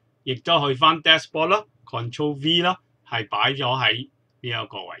 ，Ctrl+C 啦，亦都去翻 dashboard 啦 ，Ctrl+V 啦，係擺咗喺呢一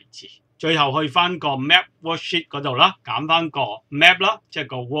個位置。最後去翻個 map worksheet 嗰度啦，揀翻個 map 啦，即係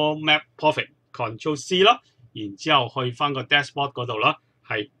個 world map profit，Ctrl+C 啦，然之後去翻個 dashboard 嗰度啦，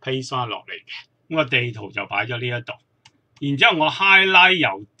係 paste 翻落嚟嘅。咁個地圖就擺咗呢一度。然之後我 highlight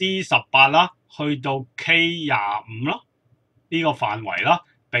由 D18 啦，去到 K25 啦，呢個範圍啦，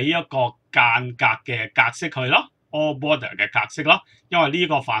俾一個間隔嘅格式佢啦 ，all border 嘅格式啦，因為呢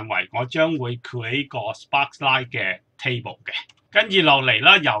個範圍我將會 create 個 Sparkslide 嘅 table 嘅。跟住落嚟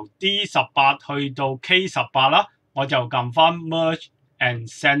啦，由 D18 去到 K18 啦，我就撳翻 Merge and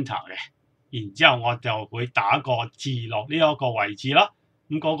Center 嘅，然之後我就會打個字落呢一個位置啦。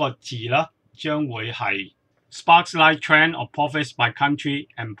咁嗰個字啦，將會係 Sparkslide Trend of Profits by Country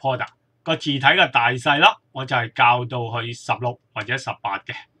and Product。個字體嘅大細啦，我就係校到去16或者18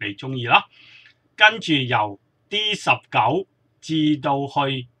嘅，你中意啦。跟住由 D19 至到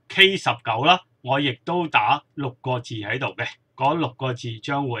去 K19 啦，我亦都打6個字喺度嘅。嗰6個字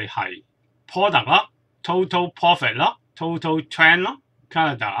將會係 product 啦、total profit 啦、total trend 啦、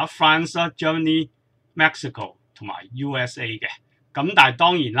Canada 啦、France 啦、Germany、Mexico 同埋 USA 嘅。咁但係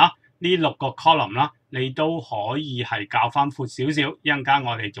當然啦，呢6個 column 啦，你都可以係校翻闊少少，一陣間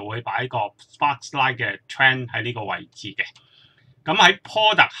我哋就會擺個 Sparkslide 嘅 trend 喺呢個位置嘅。咁喺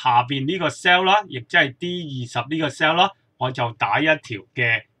product 下邊呢個 cell 啦，亦即係 D20呢個 cell 啦，我就打一條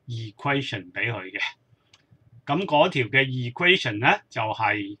嘅 equation 俾佢嘅。咁嗰條嘅 equation 咧就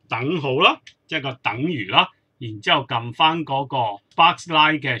係等號啦，即係個等於啦，然之後撳翻嗰個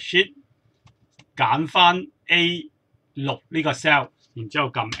Sparkline 嘅 sheet， 揀翻 A6 呢個 cell， 然之後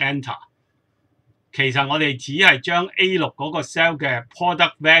撳 Enter。其實我哋只係將 A6 嗰個 cell 嘅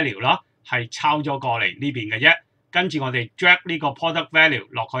product value 啦，係抄咗過嚟呢邊嘅啫。跟住我哋 drag 呢個 product value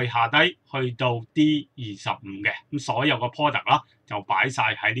落去下低，去到 D25 嘅，咁所有個 product 啦就擺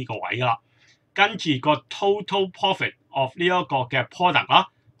晒喺呢個位噶啦。跟住個 total profit of 呢一個嘅 product 啦，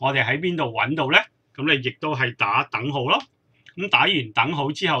我哋喺邊度揾到咧？咁你亦都係打等號咯。咁打完等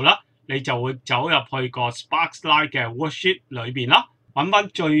號之後啦，你就會走入去個 Sparkline 嘅 worksheet 裏邊啦，揾翻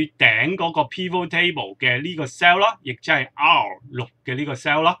最頂嗰個 pivot table 嘅呢個 cell 啦，亦即係 R6 嘅呢個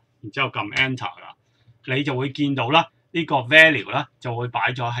cell 啦，然之後撳 enter 啦，你就會見到啦，呢個 value 啦就會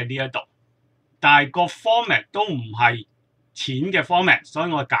擺咗喺呢一度，但係個 format 都唔係淺嘅 format， 所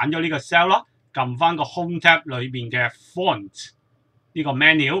以我揀咗呢個 cell 啦，撳翻個 home tab 裏邊嘅 font 呢個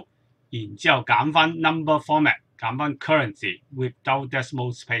menu， 然之後揀翻 number format， 揀翻 currency without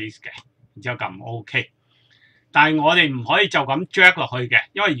decimal space 嘅，然之後撳 OK。但係我哋唔可以就咁 drag 落去嘅，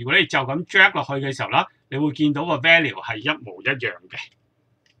因為如果你就咁 drag 落去嘅時候啦，你會見到個 value 係一模一樣嘅。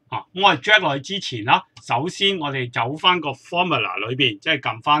咁我哋 drag 落去之前啦，首先我哋走翻個 formula 裏邊，即係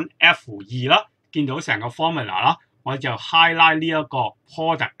撳翻 F2 啦，見到成個 formula 啦，我就 highlight 呢一個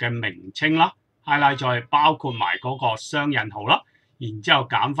product 嘅名稱啦 ，highlight 再包括埋嗰個雙引號啦，然之後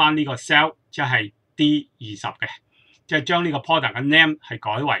揀翻呢個 cell， 即係 D20 嘅，即係將呢個 product 嘅 name 係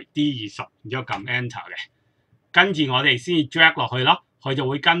改為 D20， 然之後撳 enter 嘅。跟住我哋先至 drag 落去啦，佢就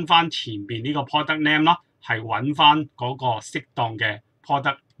會跟翻前邊呢個 product name 啦，係揾翻嗰個適當嘅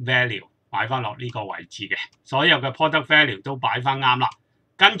product value 擺翻落呢個位置嘅，所有嘅 product value 都擺翻啱啦。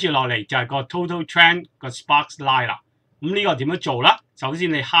跟住落嚟就係個 total trend 個 Sparkline 啦。咁呢個點樣做啦？首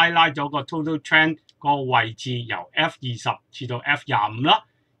先你 highlight 咗個 total trend 個位置由 F20 至到 F25 啦，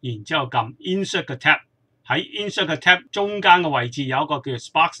然之後撳 insert 嘅 tab， 喺 insert 嘅 tab 中間嘅位置有一個叫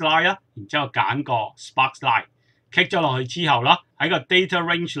Sparkline 啦，然之後揀個 Sparkline。click 咗落去之後啦，喺個 data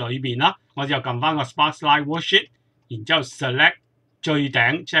range 裏邊啦，我就撳翻個 Sparkline worksheet， 然之後 select 最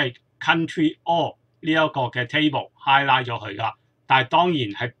頂即係 country all 呢一個嘅 table highlight 咗佢噶，但係當然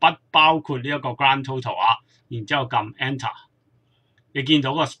係不包括呢一個 grand total 啊。然之後撳 enter， 你見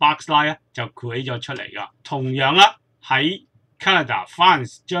到個 Sparkline 咧就 create 咗出嚟噶。同樣啦，喺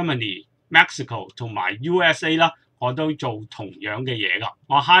Canada、France、Germany、Mexico 同埋 USA 啦，我都做同樣嘅嘢噶。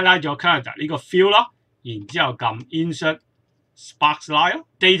我 highlight 咗 Canada 呢個 field 啦。然之後撳 insert Sparkline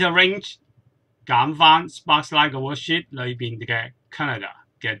data range， 揀翻 Sparkline 嘅 worksheet 裏邊嘅 Canada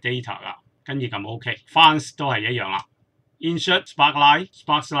嘅 data 啦，跟住撳 OK。France 都係一樣啦 ，insert Sparkline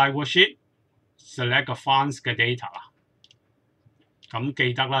worksheet select 個 France 嘅 data 啦。咁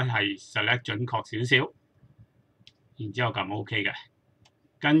記得啦，係 select 準確少少，然之後撳 OK 嘅。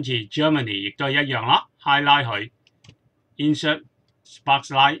跟住 Germany 亦都係一樣啦 ，highlight 佢 insert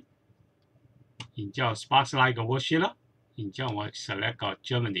Sparkline。然之後 Sparkline 嘅 worksheet 啦，然之後我 select 個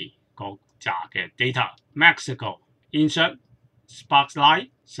Germany 個扎嘅 data。Mexico insert Sparkline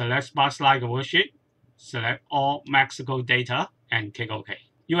select Sparkline 嘅 worksheet select all Mexico data and click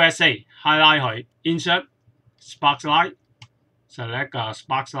OK。USA highlight 佢 insert Sparkline select 個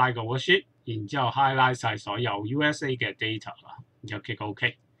Sparkline 嘅 worksheet， 然之後 highlight 晒所有 USA 嘅 data 啦，然之後 click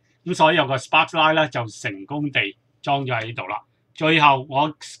OK。咁所有個 Sparkline 咧就成功地裝咗喺呢度啦。最後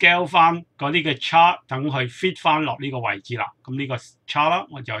我 scale 翻嗰啲嘅 chart， 等佢 fit 翻落呢個位置啦。咁呢個 chart 啦，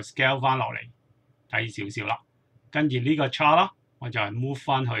我就 scale 翻落嚟低少少啦。跟住呢個 chart 啦，我就係 move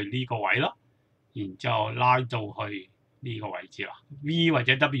翻去呢個位啦，然之後拉到去呢個位置啦。V 或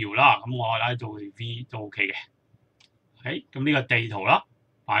者 W 啦，咁我拉到去 V 都 OK 嘅。咁呢個地圖啦，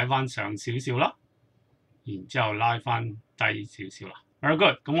擺翻上少少啦，然之後拉翻低少少啦。Very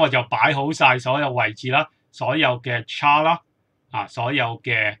good， 咁我就擺好晒所有位置啦，所有嘅 chart 啦。所有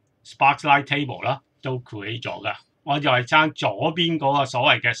嘅 Sparkline table 啦，都 create 咗噶。我就係爭左邊嗰個所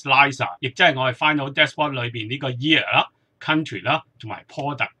謂嘅 slicer， 亦即係我係 Final Dashboard 裏邊呢個 year 啦、country 啦同埋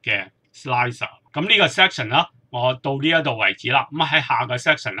product 嘅 slicer。咁呢個 section 啦，我到呢一度為止啦。咁喺下個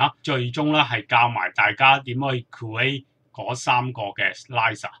section 啦，最終咧係教埋大家點去 create 嗰3個嘅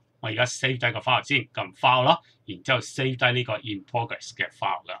slicer。我而家 save 低個 file 先，撳 file 啦，然之後 save 低呢個 in progress 嘅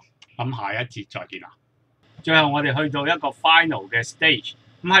file 啦。咁下一節再見啦。最後我哋去到一個 final 嘅 stage，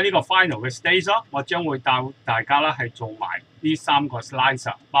 咁喺呢個 final 嘅 stage 咯，我將會帶大家啦係做埋呢3個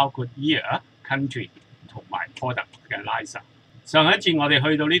slicer， 包括 year、country 同埋 product 嘅 slicer。上一節我哋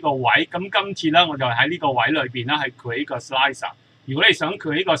去到呢個位，咁今次咧我就喺呢個位裏邊啦係 create 個 slicer。如果你想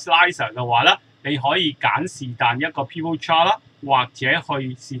create 個 slicer 嘅話咧，你可以揀是但一個 pivot chart 啦，或者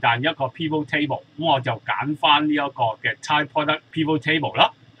去是但一個 pivot table。咁我就揀翻呢一個嘅 type product pivot table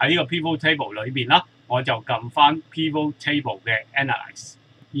啦，喺呢個 pivot table 裏邊啦。我就撳翻 Pivot Table 嘅 Analyze，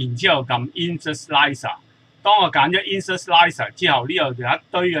 然之後撳 Insert Slicer。當我揀咗 Insert Slicer 之後，呢度有一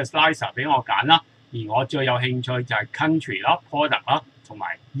堆嘅 Slicer 俾我揀啦。而我最有興趣就係 Country 啦、Product 啦同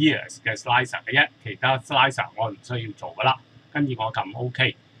埋 Years 嘅 Slicer 嘅啫，其他 Slicer 我唔需要做噶啦。跟住我撳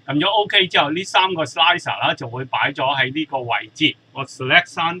OK， 撳咗 OK 之後，呢3個 Slicer 啦就會擺咗喺呢個位置。我 select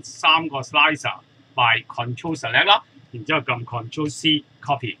 3個 Slicer by Control Select 啦，然之後撳 Control C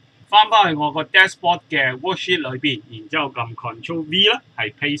Copy， 翻去我個 Dashboard 嘅 Worksheet 裏邊，然之後撳 Control V 啦，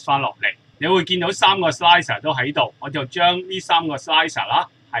係 paste 翻落嚟。你會見到3個 Slicer 都喺度，我就將呢3個 Slicer 啦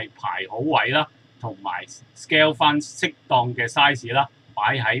係排好位啦，同埋 scale 翻適當嘅 size 啦，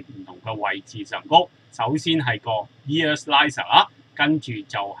擺喺唔同嘅位置上高。首先係個 Year Slicer 啦，跟住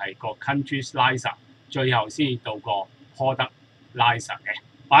就係個 Country Slicer， 最後先至到個 Product Slicer 嘅。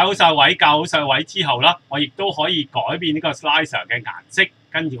擺好晒位、校好晒位之後啦，我亦都可以改變呢個 Slicer 嘅顏色，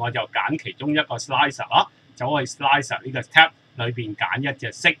跟住我就揀其中一個 Slicer 啦，走去 Slicer 呢個 tab 裏邊揀一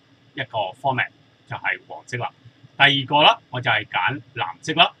隻色。一個 format 就係黃色啦，第二個啦我就係揀藍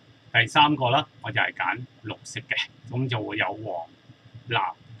色啦，第3個啦我就係揀綠色嘅，咁就會有黃、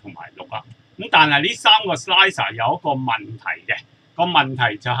藍同埋綠啦。咁但係呢3個 slicer 有一個問題嘅，個問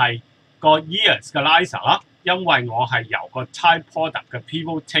題就係個 years 嘅 slicer 啦，因為我係由個 type product 嘅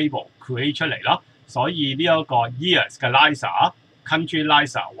pivot table create 出嚟啦，所以呢一個 years 嘅 slicer、country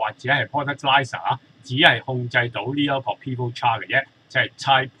slicer 或者係 product slicer 啦，只係控制到呢一個 pivot chart 嘅啫。即係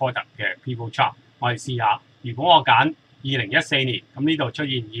type product 嘅 pivot chart， 我哋試下。如果我揀2014年，咁呢度出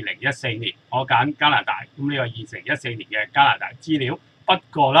現2014年，我揀加拿大，咁呢個2014年嘅加拿大資料。不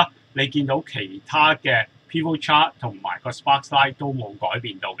過啦，你見到其他嘅 pivot chart 同埋個 spark slide 都冇改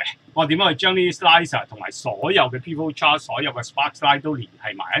變到嘅。我點樣去將呢啲 slicer 同埋所有嘅 pivot chart、所有嘅 spark slide 都連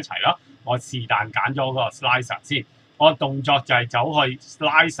繫埋一齊啦？我是但揀咗個 slicer 先。我動作就係走去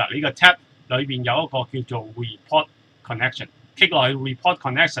slicer 呢個 tab 裏邊有一個叫做 report connection。click 落去 report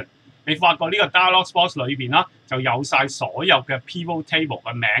connection， 你發覺呢個 dialog box 裏邊啦，就有晒所有嘅 pivot table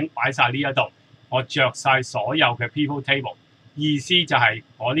嘅名擺晒呢一度。我着晒所有嘅 pivot table， 意思就係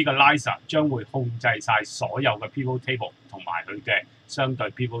我呢個 slicer 將會控制晒所有嘅 pivot table 同埋佢嘅相對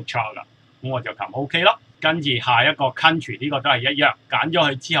pivot chart 啦。咁我就撳 OK 啦。跟住下一個 country 呢個都係一樣，揀咗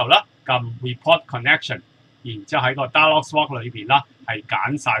佢之後啦，撳 report connection， 然之後喺個 dialog box 裏邊啦，係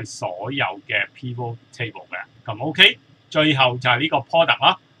揀晒所有嘅 pivot table 嘅，撳 OK。最後就係呢個 product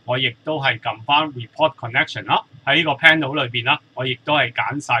啦，我亦都係撳翻 report connection 啦。喺呢個 panel 裏邊啦，我亦都係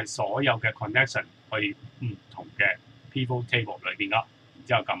揀晒所有嘅 connection 去唔同嘅 pivot table 裏邊啦。然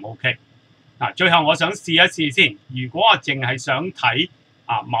之後撳 OK。嗱，最後我想試一試先。如果我淨係想睇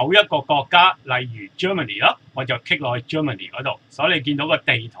某一個國家，例如 Germany 啦，我就 click 落去 Germany 嗰度。所以你見到個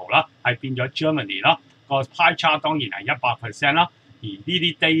地圖啦，係變咗 Germany 啦。個 pie chart 當然係 100% 啦，而呢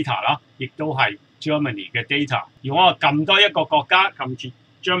啲 data 啦，亦都係Germany 嘅 data， 如果我撳多一個國家，撳住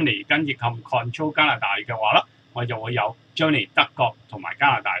Germany， 跟住撳 Control 加拿大嘅話啦，我就會有 Germany 德國同埋加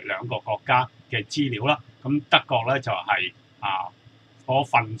拿大兩個國家嘅資料啦。咁德國咧就係個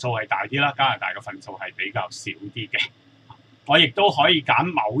份數係大啲啦，加拿大嘅份數係比較少啲嘅。我亦都可以揀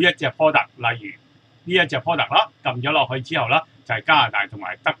某一隻 product， 例如呢一隻 product 啦，撳咗落去之後啦，就係加拿大同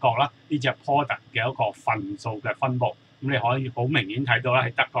埋德國啦呢隻 product 嘅一個份數嘅分佈。咁你可以好明顯睇到啦，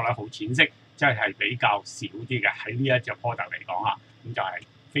喺德國咧好淺色。即係比較少啲嘅，喺呢一隻 product 嚟講啊，咁就係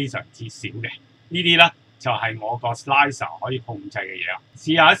非常之少嘅。呢啲咧就係我個 slicer 可以控制嘅嘢啦。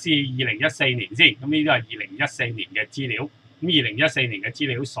試下一試2014年先，咁呢啲係2014年嘅資料。咁2014年嘅資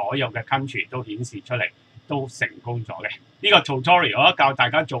料，所有嘅 country 都顯示出嚟，都成功咗嘅。呢個 tutorial 啦，教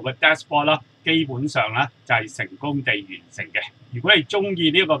大家做嘅 dashboard 啦，基本上咧就係成功地完成嘅。如果你中意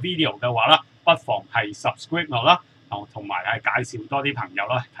呢個 video 嘅話啦，不妨係 subscribe 我啦。同埋係介紹多啲朋友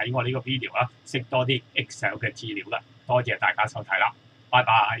啦，睇我呢個 video 啦，識多啲 Excel 嘅資料啦。多謝大家收睇啦，拜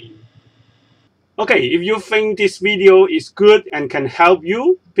拜。Okay, if you think this video is good and can help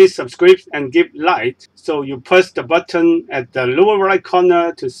you, please subscribe and give like. So you press the button at the lower right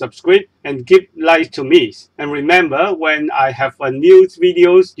corner to subscribe and give like to me. And remember, when I have a new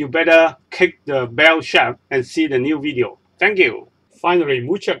videos, you better click the bell shape and see the new video. Thank you. Finally,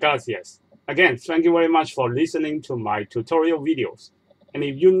 muchas gracias. Again, thank you very much for listening to my tutorial videos. And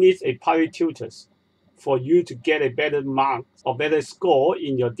if you need a private tutor for you to get a better mark or better score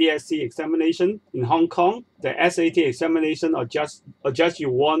in your DSC examination in Hong Kong, the SAT examination, or just you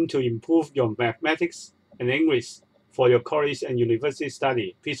want to improve your mathematics and English for your college and university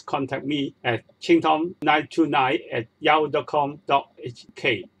study, please contact me at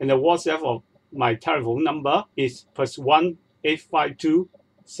chingtom929@yahoo.com.hk. And the WhatsApp of my telephone number is +1 852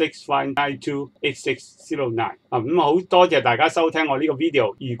 65928609。咁好多謝大家收聽我呢個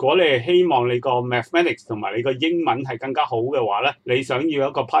video。如果你係希望你個 mathematics 同埋你個英文係更加好嘅話咧，你想要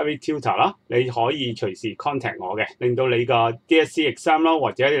一個 private tutor 啦，你可以隨時 contact 我嘅，令到你個 DSE exam 啦，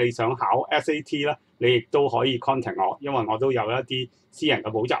或者你想考 SAT 啦，你亦都可以 contact 我，因為我都有一啲私人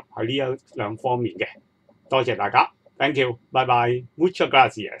嘅補習喺呢兩方面嘅。多謝大家 ，thank you，拜拜 ，muchas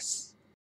gracias。